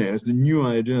case of, the new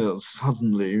ideas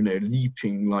suddenly,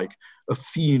 leaping like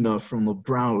Athena from the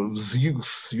brow of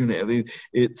Zeus,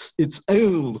 it's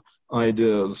old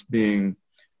ideas being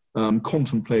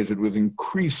contemplated with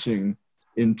increasing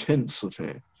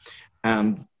intensity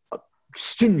and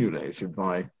stimulated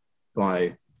by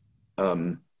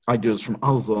ideas from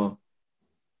other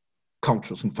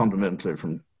cultures, and fundamentally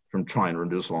from China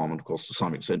and Islam, and of course to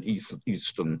some extent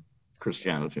Eastern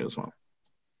Christianity as well.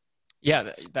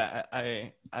 Yeah,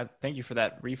 I thank you for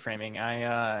that reframing.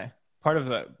 Part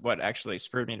of what actually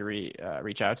spurred me to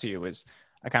reach out to you was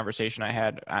a conversation I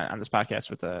had on this podcast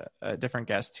with a different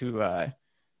guest who I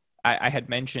had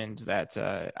mentioned that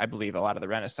I believe a lot of the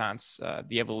Renaissance,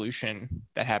 the evolution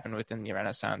that happened within the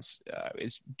Renaissance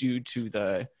is due to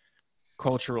the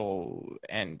cultural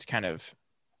and kind of,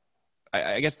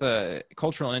 I guess, the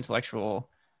cultural and intellectual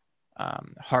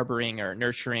harboring or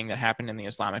nurturing that happened in the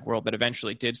Islamic world that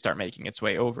eventually did start making its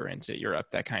way over into Europe,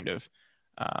 that kind of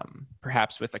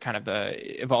perhaps with the kind of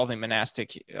the evolving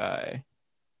monastic,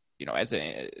 as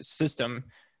a system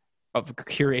of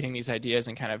curating these ideas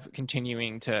and kind of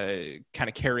continuing to kind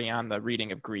of carry on the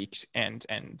reading of Greek and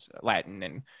Latin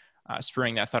and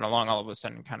spurring that thought along, all of a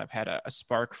sudden kind of had a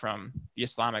spark from the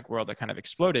Islamic world that kind of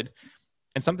exploded.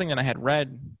 And something that I had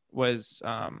read was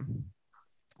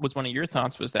one of your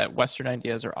thoughts was that Western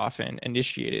ideas are often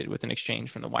initiated with an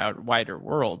exchange from the wider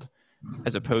world,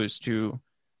 as opposed to,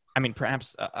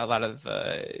 perhaps a lot of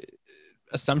the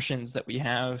assumptions that we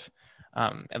have,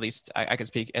 at least I can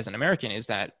speak as an American, is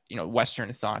that,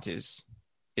 Western thought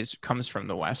comes from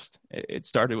the West. It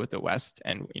started with the West,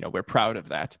 and, we're proud of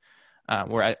that.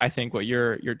 Where I think what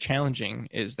you're challenging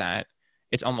is that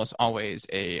it's almost always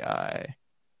a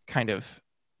kind of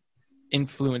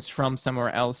influence from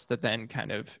somewhere else that then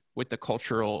kind of, with the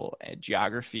cultural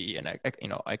geography and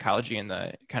ecology and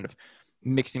the kind of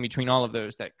mixing between all of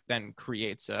those, that then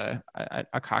creates a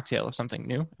cocktail of something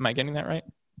new. Am I getting that right?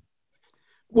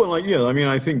 Well, yeah.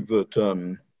 I think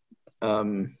that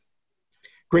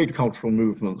great cultural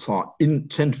movements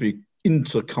tend to be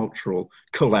intercultural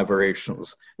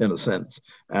collaborations in a sense,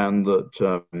 and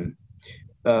that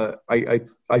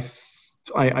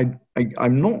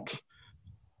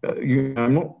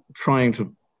I'm not trying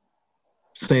to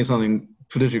say something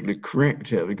politically correct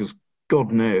here, because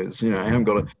God knows, I haven't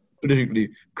got a politically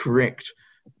correct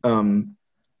bone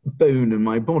in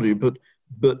my body, but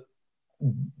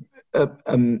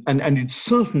and it's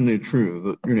certainly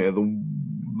true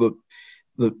that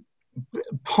the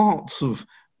parts of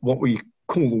what we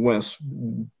call the West,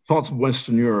 parts of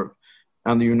Western Europe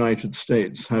and the United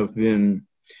States have been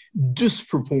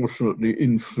disproportionately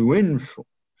influential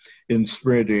in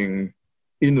spreading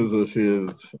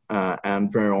innovative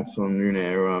and very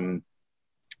often,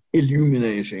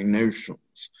 illuminating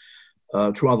notions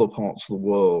to other parts of the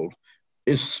world,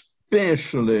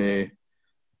 especially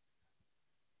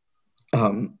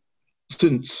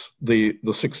since the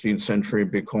 16th century,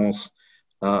 because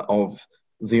of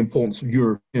the importance of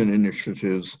European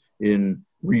initiatives in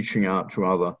reaching out to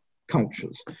other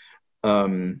cultures.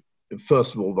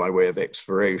 First of all, by way of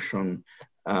exploration,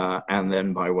 and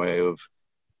then by way of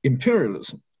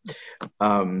imperialism.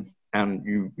 And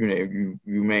you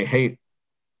may hate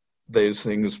those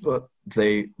things, but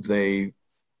they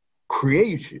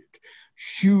created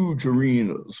huge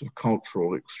arenas of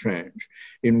cultural exchange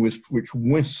in which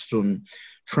Western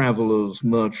travelers,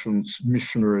 merchants,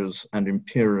 missionaries, and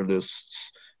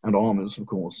imperialists, and armies, of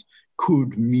course,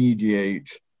 could mediate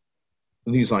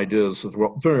these ideas that were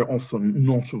very often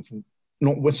not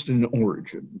Western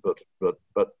origin, but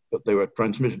they were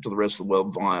transmitted to the rest of the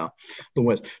world via the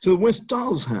West. So the West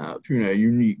does have, a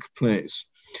unique place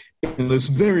in this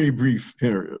very brief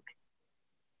period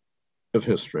of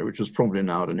history, which is probably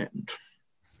now at an end.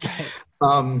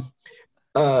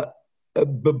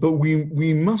 But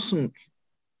we mustn't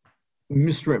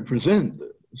misrepresent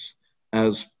this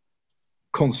as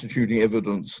constituting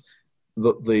evidence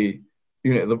that the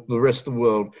rest of the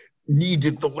world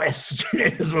needed the West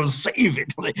to sort of save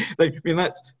it.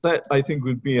 That I think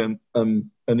would be an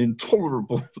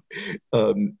intolerable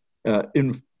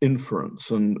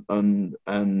inference and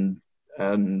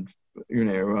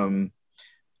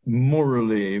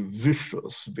morally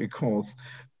vicious because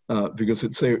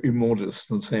it's so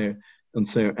immodest and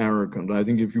so arrogant. I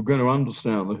think if you're going to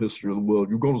understand the history of the world,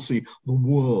 you've got to see the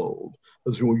world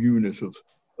as your unit of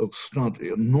study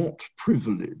and not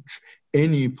privilege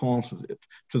any part of it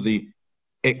to the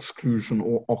exclusion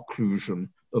or occlusion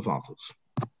of others.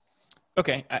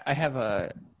 Okay, I have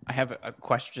a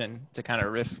question to kind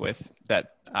of riff with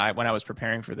that. When I was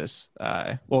preparing for this,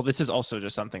 this is also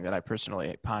just something that I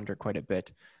personally ponder quite a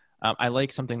bit. I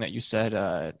like something that you said.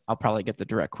 I'll probably get the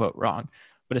direct quote wrong,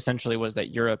 but essentially was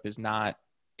that Europe is not.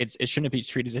 It shouldn't be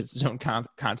treated as its own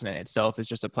continent itself. It's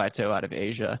just a plateau out of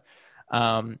Asia.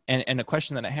 And a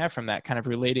question that I have from that, kind of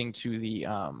relating to the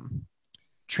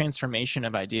transformation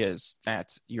of ideas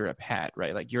that Europe had,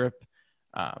 right? Like Europe.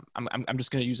 I'm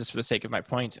just going to use this for the sake of my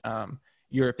point.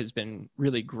 Europe has been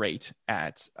really great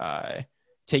at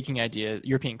taking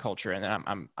European culture, and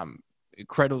then I'm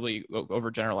incredibly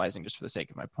overgeneralizing just for the sake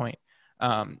of my point,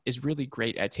 is really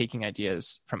great at taking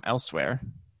ideas from elsewhere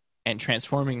and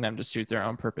transforming them to suit their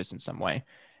own purpose in some way.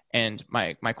 And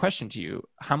my question to you,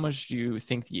 how much do you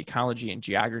think the ecology and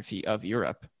geography of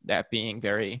Europe, that being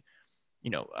very,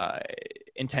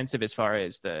 intensive as far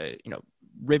as the,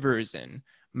 rivers and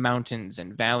mountains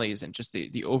and valleys and just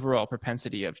the overall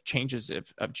propensity of changes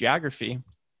of geography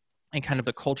and kind of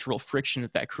the cultural friction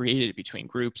that created between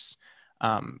groups,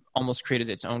 almost created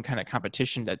its own kind of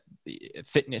competition that the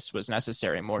fitness was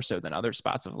necessary more so than other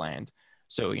spots of land.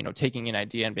 So, taking an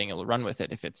idea and being able to run with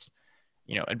it, if it's,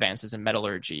 advances in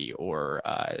metallurgy or,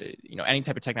 any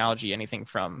type of technology, anything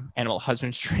from animal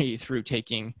husbandry through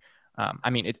taking,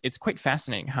 it's quite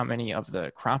fascinating how many of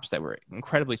the crops that were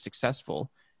incredibly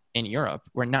successful in Europe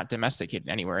were not domesticated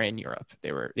anywhere in Europe.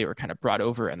 They were kind of brought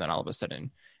over, and then all of a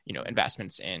sudden,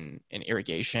 investments in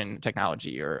irrigation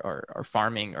technology or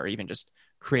farming or even just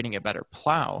creating a better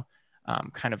plow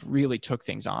kind of really took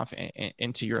things off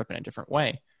into Europe in a different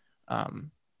way.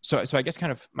 So I guess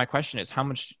kind of my question is, how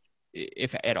much,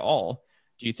 if at all,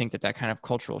 do you think that kind of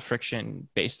cultural friction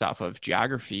based off of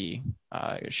geography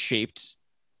shaped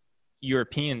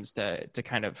Europeans to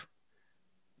kind of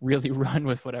really run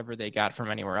with whatever they got from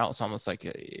anywhere else, almost like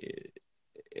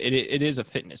it is a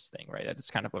fitness thing, right? That's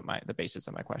kind of what the basis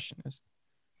of my question is.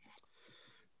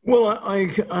 Well, I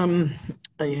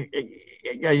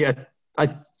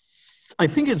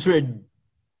think it's very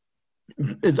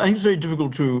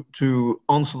difficult to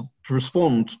answer, to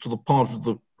respond to the part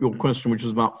of your question which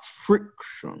is about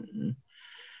friction.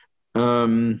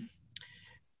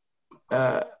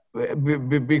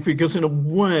 Because in a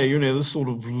way, this sort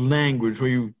of language where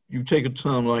you take a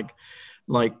term like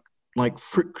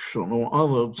friction or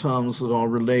other terms that are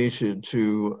related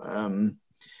to,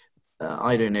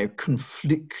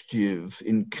 conflictive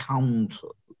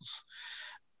encounters,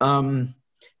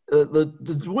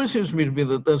 the always seems to me to be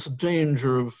that there's a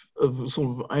danger of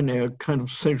sort of, I know, a kind of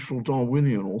social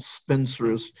Darwinian or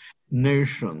Spencerist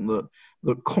notion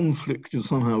that conflict is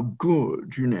somehow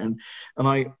good, you know. And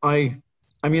I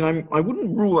mean, I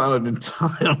wouldn't rule out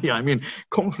entirely. I mean,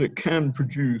 conflict can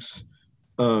produce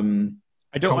I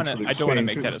don't want to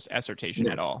make that assertion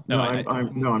at all. No,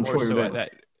 I'm sure you don't.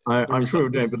 I'm sure you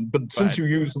don't. But since you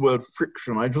use the word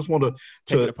friction, I just want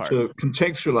to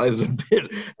contextualize it a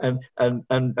bit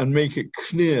and make it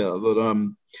clear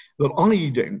that that I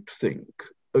don't think,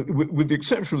 with the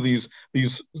exception of these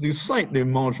slightly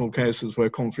marginal cases where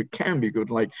conflict can be good,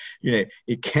 like, you know,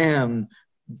 it can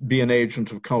be an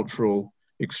agent of cultural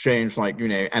exchange, like, you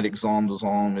know, Alexander's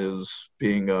armies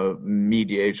being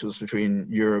mediators between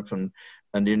Europe and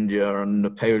India, and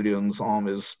Napoleon's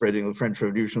armies spreading the French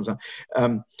Revolution. So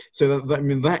that, I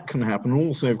mean, that can happen.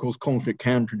 Also, of course, conflict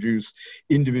can produce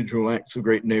individual acts of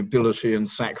great nobility and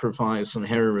sacrifice and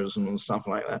heroism and stuff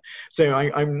like that. So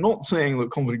I'm not saying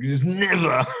that conflict is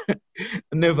never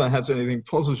has anything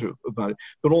positive about it,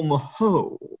 but on the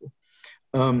whole,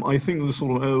 I think the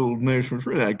sort of old notion, which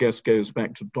really, I guess, goes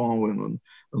back to Darwin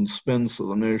and Spencer,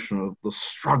 the notion of the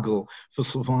struggle for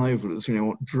survival is, you know,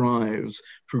 what drives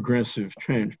progressive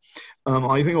change.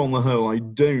 I think on the whole, I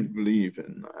don't believe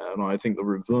in that. And I think the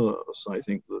reverse. I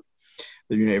think that,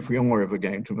 you know, if we are ever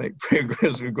going to make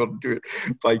progress, we've got to do it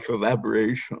by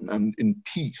collaboration and in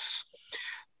peace.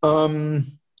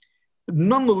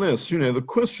 Nonetheless, you know, the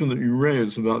question that you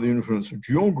raise about the influence of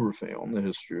geography on the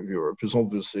history of Europe is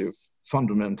obviously of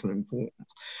fundamental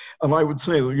importance. And I would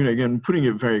say that, you know, again, putting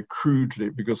it very crudely,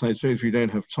 because I suppose we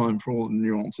don't have time for all the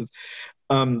nuances,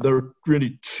 there are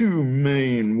really two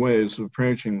main ways of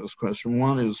approaching this question.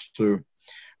 One is to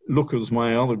look, as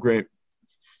my other great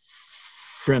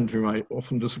friend whom I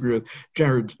often disagree with,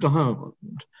 Jared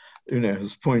Diamond, you know,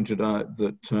 has pointed out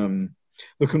that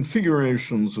the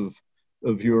configurations of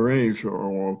Eurasia,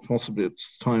 or possibly at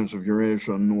times of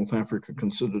Eurasia and North Africa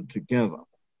considered together,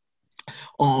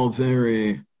 are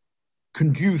very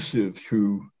conducive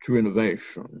to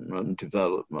innovation and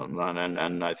development.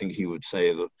 And I think he would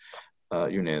say that,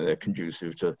 you know, they're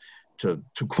conducive to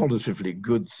qualitatively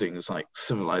good things like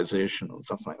civilization and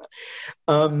stuff like that.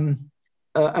 And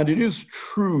it is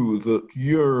true that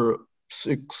Europe,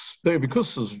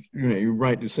 because, as you know, you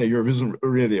rightly say, Europe isn't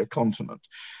really a continent;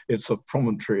 it's a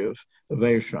promontory of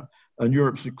Asia, and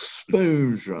Europe's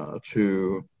exposure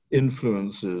to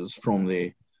influences from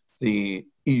the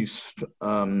East,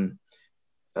 I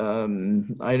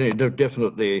don't know,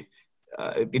 definitely,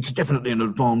 it's definitely an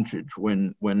advantage if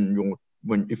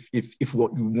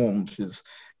what you want is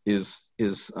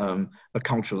a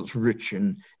culture that's rich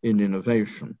in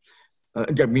innovation.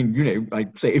 I mean, you know, I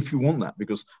say if you want that,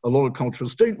 because a lot of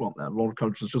cultures don't want that. A lot of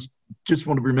cultures just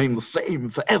want to remain the same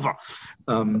forever.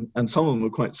 And some of them are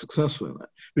quite successful in that.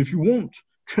 But if you want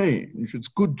change, it's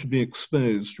good to be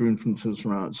exposed to influences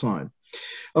from outside.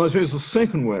 And I suppose the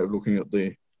second way of looking at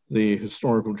the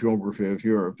historical geography of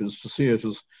Europe is to see it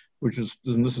as,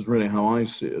 and this is really how I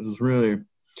see it, as really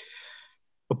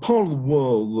a part of the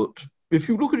world that, if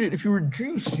you look at it, if you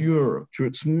reduce Europe to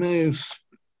its most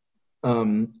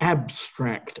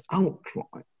abstract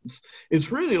outlines,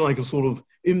 it's really like a sort of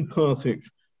imperfect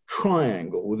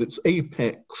triangle with its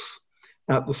apex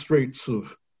at the Straits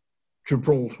of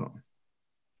Gibraltar,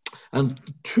 and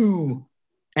two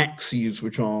axes,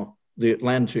 which are the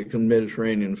Atlantic and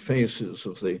Mediterranean faces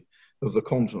of the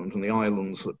continent and the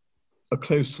islands that are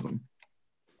close to them.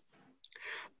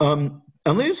 And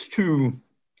these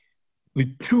the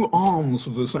two arms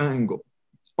of this angle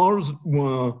are, as it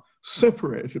were,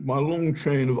 separated by a long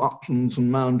chain of uplands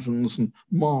and mountains and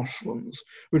marshlands,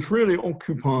 which really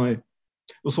occupy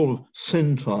the sort of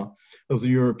center of the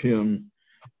European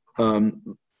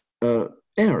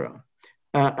area.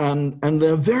 And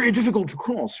they're very difficult to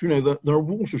cross. You know, they're a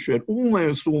watershed.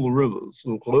 Almost all the rivers,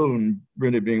 the Rhone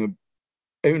really being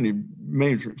the only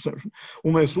major exception,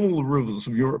 almost all the rivers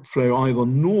of Europe flow either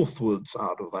northwards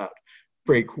out of that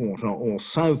breakwater or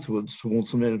southwards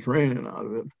towards the Mediterranean out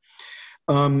of it.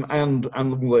 And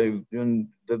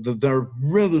there are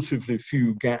relatively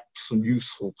few gaps and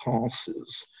useful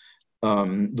passes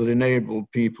that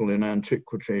enabled people in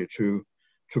antiquity to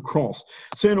cross.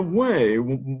 So in a way,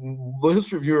 the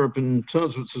history of Europe in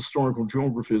terms of its historical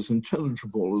geography is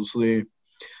intelligible as the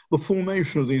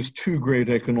formation of these two great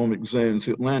economic zones,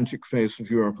 the Atlantic face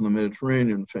of Europe and the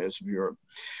Mediterranean face of Europe,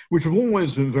 which have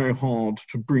always been very hard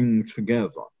to bring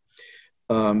together.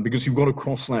 because you've got to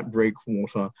cross that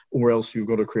breakwater, or else you've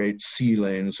got to create sea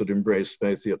lanes that embrace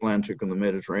both the Atlantic and the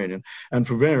Mediterranean. And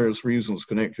for various reasons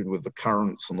connected with the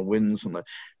currents and the winds and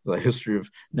the history of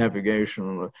navigation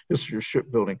and the history of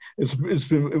shipbuilding,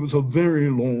 it was a very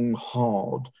long,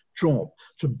 hard job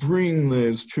to bring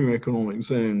those two economic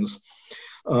zones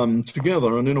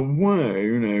together. And in a way,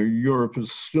 Europe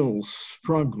is still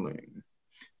struggling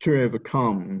to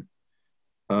overcome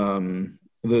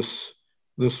this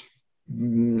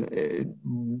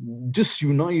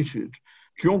disunited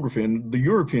geography. And the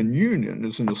European Union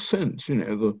is, in a sense,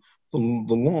 the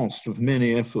last of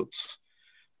many efforts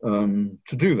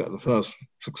to do that. The first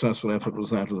successful effort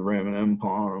was that of the Roman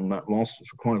Empire, and that lasted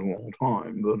for quite a long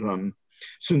time. But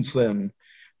since then,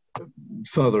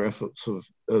 further efforts have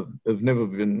never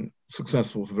been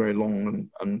successful for very long,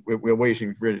 and we're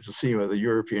waiting really to see whether the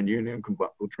European Union can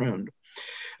buck the trend.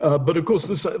 But of course,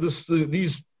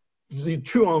 the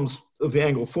two arms of the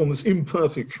angle form this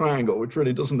imperfect triangle, which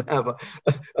really doesn't have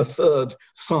a third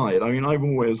side. I mean, I've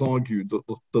always argued that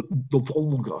the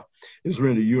Volga is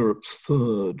really Europe's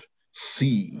third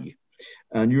sea,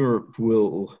 and Europe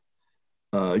will,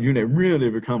 really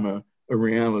become a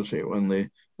reality when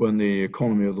the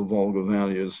economy of the Volga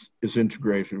Valley is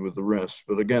integrated with the rest.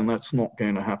 But again, that's not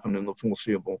going to happen in the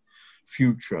foreseeable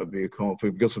future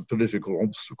because of political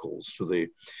obstacles to the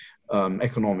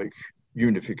economic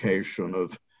unification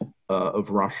of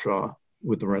Russia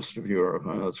with the rest of Europe.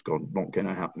 That's not going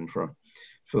to happen for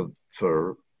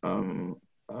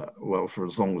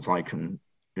as long as I can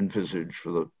envisage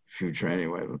for the future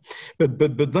anyway.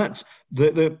 But that's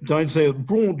I'd say,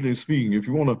 broadly speaking, if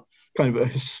you want a kind of a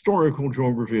historical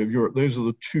geography of Europe, those are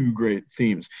the two great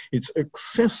themes. It's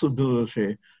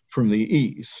accessibility from the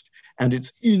east, and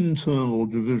its internal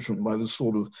division by these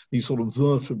sort of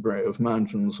vertebrae of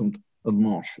mountains and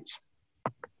marshes.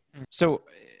 So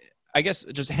I guess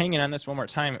just hanging on this one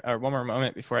more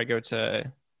moment before I go to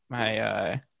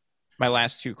my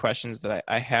last two questions that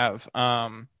I have,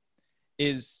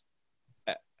 is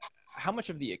how much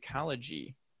of the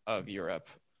ecology of Europe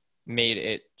made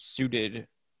it suited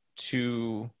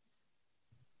to,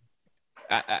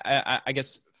 I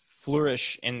guess,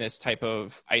 flourish in this type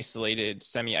of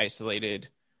semi-isolated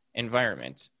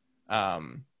environment,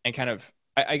 and kind of,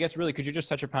 I guess, really, could you just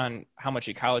touch upon how much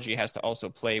ecology has to also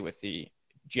play with the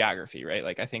geography, right?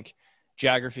 Like, I think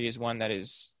geography is one that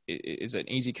is an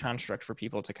easy construct for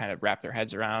people to kind of wrap their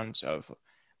heads around, of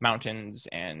mountains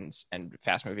and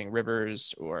fast-moving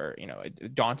rivers, or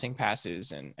daunting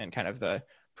passes and kind of the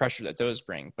pressure that those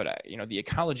bring. But the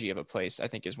ecology of a place, I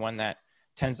think, is one that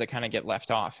tends to kind of get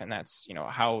left off, and that's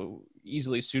how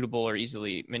easily suitable or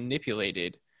easily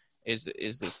manipulated is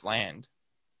this land.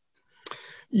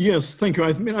 Yes, thank you.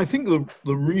 I mean, I think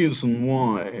the reason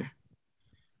why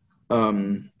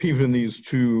people in these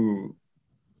two,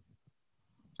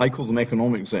 I call them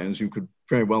economic zones, you could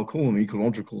very well call them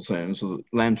ecological zones, the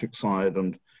Atlantic side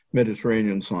and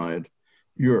Mediterranean side,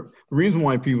 Europe. The reason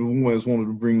why people always wanted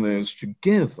to bring those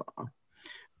together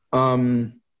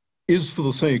is for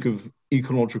the sake of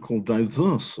ecological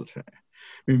diversity. I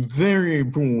mean, very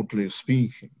broadly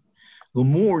speaking, the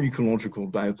more ecological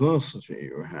diversity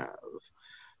you have,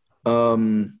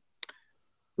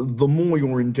 the more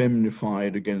you're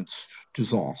indemnified against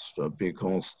disaster,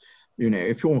 because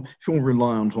if you're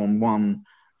reliant on one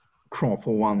crop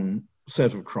or one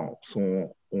set of crops,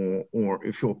 or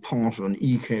if you're part of an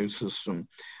ecosystem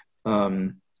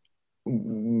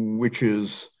which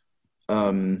is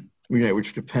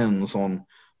which depends on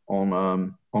a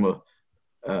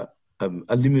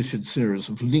limited series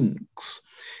of links,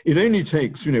 it only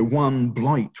takes one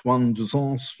blight, one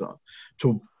disaster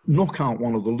to knock out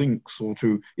one of the links or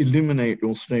to eliminate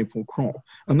your staple crop,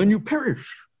 and then you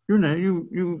perish.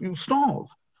 You starve.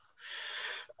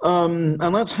 And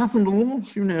that's happened a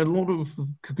lot. A lot of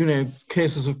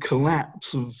cases of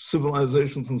collapse of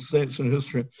civilizations and states in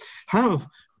history have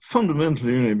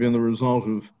fundamentally been the result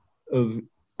of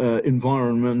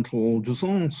environmental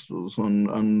disasters,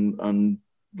 and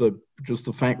just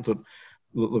the fact that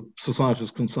the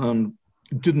societies concerned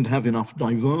didn't have enough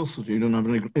diversity, didn't have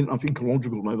enough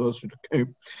ecological diversity to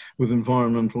cope with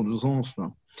environmental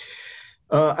disaster.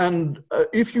 And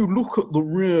if you look at the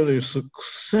really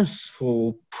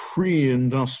successful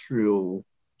pre-industrial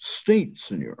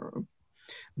states in Europe,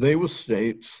 they were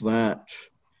states that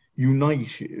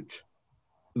united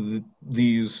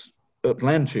these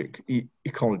Atlantic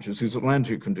ecologies, these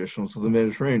Atlantic conditions of the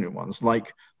Mediterranean ones,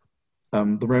 like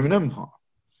the Roman Empire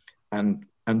and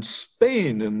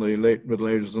Spain in the late Middle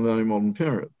Ages and early modern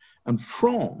period, and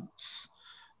France.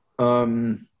 But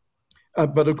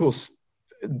of course,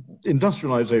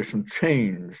 industrialization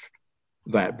changed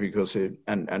that because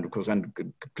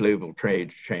global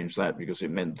trade changed that because it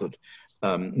meant that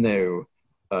no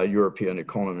European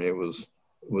economy was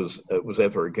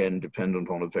ever again dependent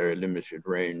on a very limited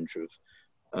range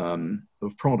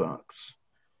of products.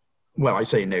 Well, I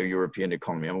say no European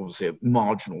economy, obviously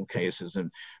marginal cases in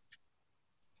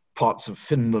parts of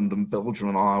Finland and Belgium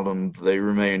and Ireland. They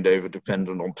remained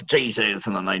over-dependent on potatoes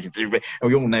in the 1930s.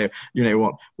 And we all know,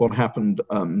 what happened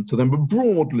to them. But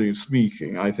broadly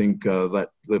speaking, I think that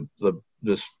the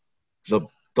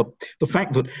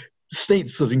fact that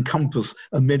states that encompass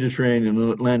a Mediterranean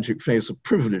and Atlantic face of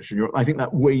privilege in Europe, I think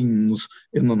that wanes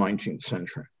in the 19th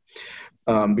century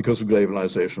because of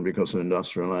globalization, because of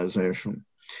industrialization.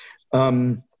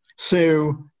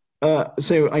 So I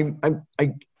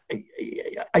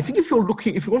think if you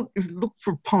look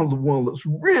for a part of the world that's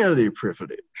really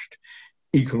privileged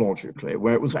ecologically,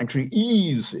 where it was actually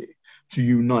easy to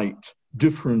unite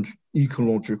different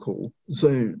ecological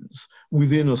zones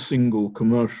within a single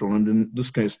commercial and, in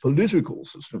this case, political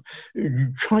system,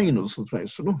 China's the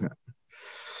place to look at.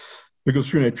 Because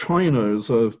China is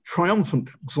a triumphant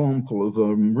example of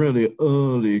a really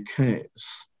early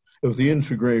case of the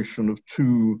integration of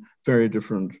two very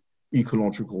different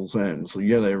ecological zones. The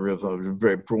Yellow River, which is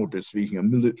very broadly speaking a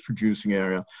millet-producing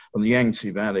area, and the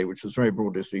Yangtze Valley, which is very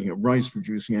broadly speaking a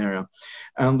rice-producing area.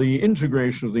 And the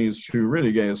integration of these two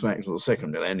really goes back to the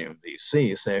second millennium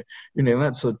BC. So,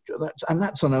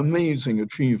 that's an amazing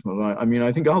achievement. I mean,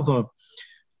 I think other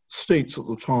states at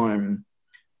the time,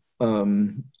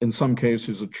 in some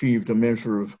cases, achieved a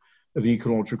measure of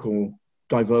ecological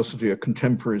diversity. A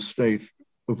contemporary state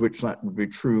of which that would be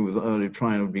true with early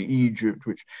China would be Egypt,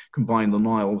 which combined the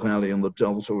Nile Valley and the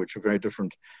Delta, which are very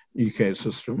different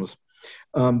ecosystems.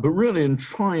 But really in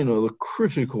China, the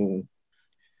critical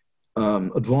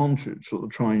advantage that the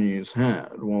Chinese had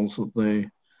was that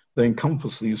they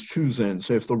encompassed these two zones.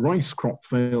 So if the rice crop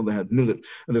failed, they had millet,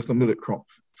 and if the millet crop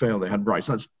failed, they had rice.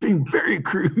 That's being very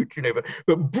crude,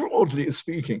 but broadly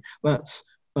speaking, that's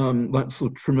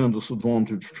the tremendous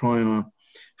advantage China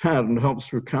had, and helps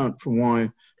to account for why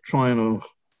China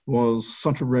was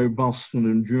such a robust and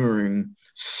enduring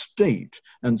state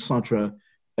and such a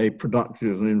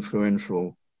productive and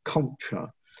influential culture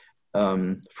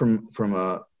from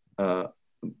a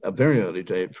very early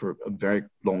date for a very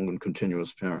long and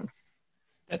continuous period.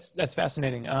 That's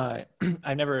fascinating. I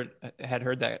never had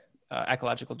heard that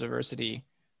ecological diversity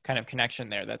kind of connection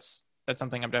there. That's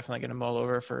something I'm definitely going to mull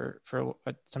over for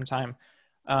some time.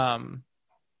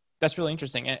 That's really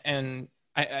interesting. And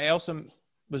I also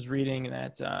was reading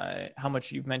that how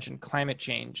much you've mentioned climate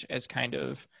change as kind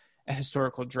of a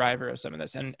historical driver of some of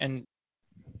this. And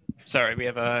sorry, we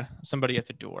have somebody at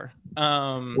the door.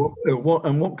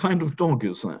 What kind of dog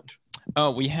is that?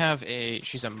 Oh, we have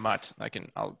she's a mutt.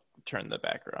 I'll turn the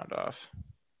background off.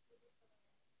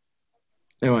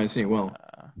 Oh, I see. Well,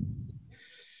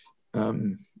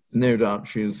 no doubt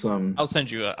she's. I'll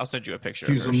send you a picture.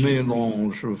 She's a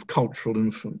melange of cultural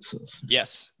influences.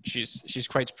 Yes, she's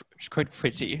quite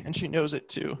pretty, and she knows it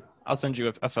too. I'll send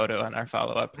you a photo on our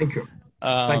follow up. Thank you.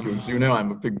 Thank you. As you know,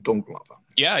 I'm a big dog lover.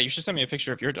 Yeah, you should send me a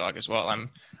picture of your dog as well. I'm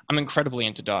incredibly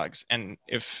into dogs, and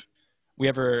if I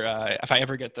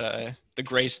ever get the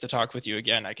grace to talk with you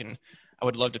again, I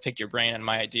would love to pick your brain on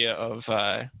my idea of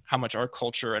how much our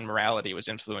culture and morality was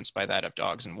influenced by that of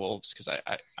dogs and wolves, because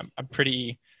I'm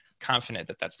pretty confident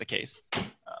that that's the case.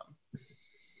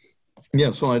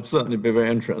 Yes, well, I'd certainly be very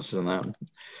interested in that.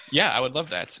 Yeah, I would love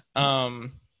that.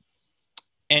 And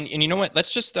you know what?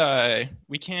 Let's just I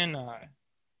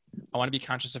want to be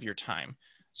conscious of your time.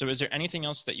 So is there anything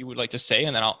else that you would like to say?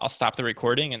 And then I'll stop the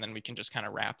recording, and then we can just kind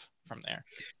of wrap from there.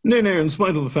 No, in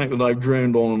spite of the fact that I've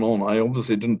droned on and on, I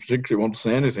obviously didn't particularly want to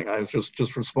say anything. I was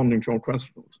just responding to your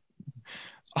questions.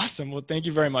 Awesome. Well, thank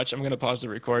you very much. I'm going to pause the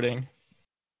recording.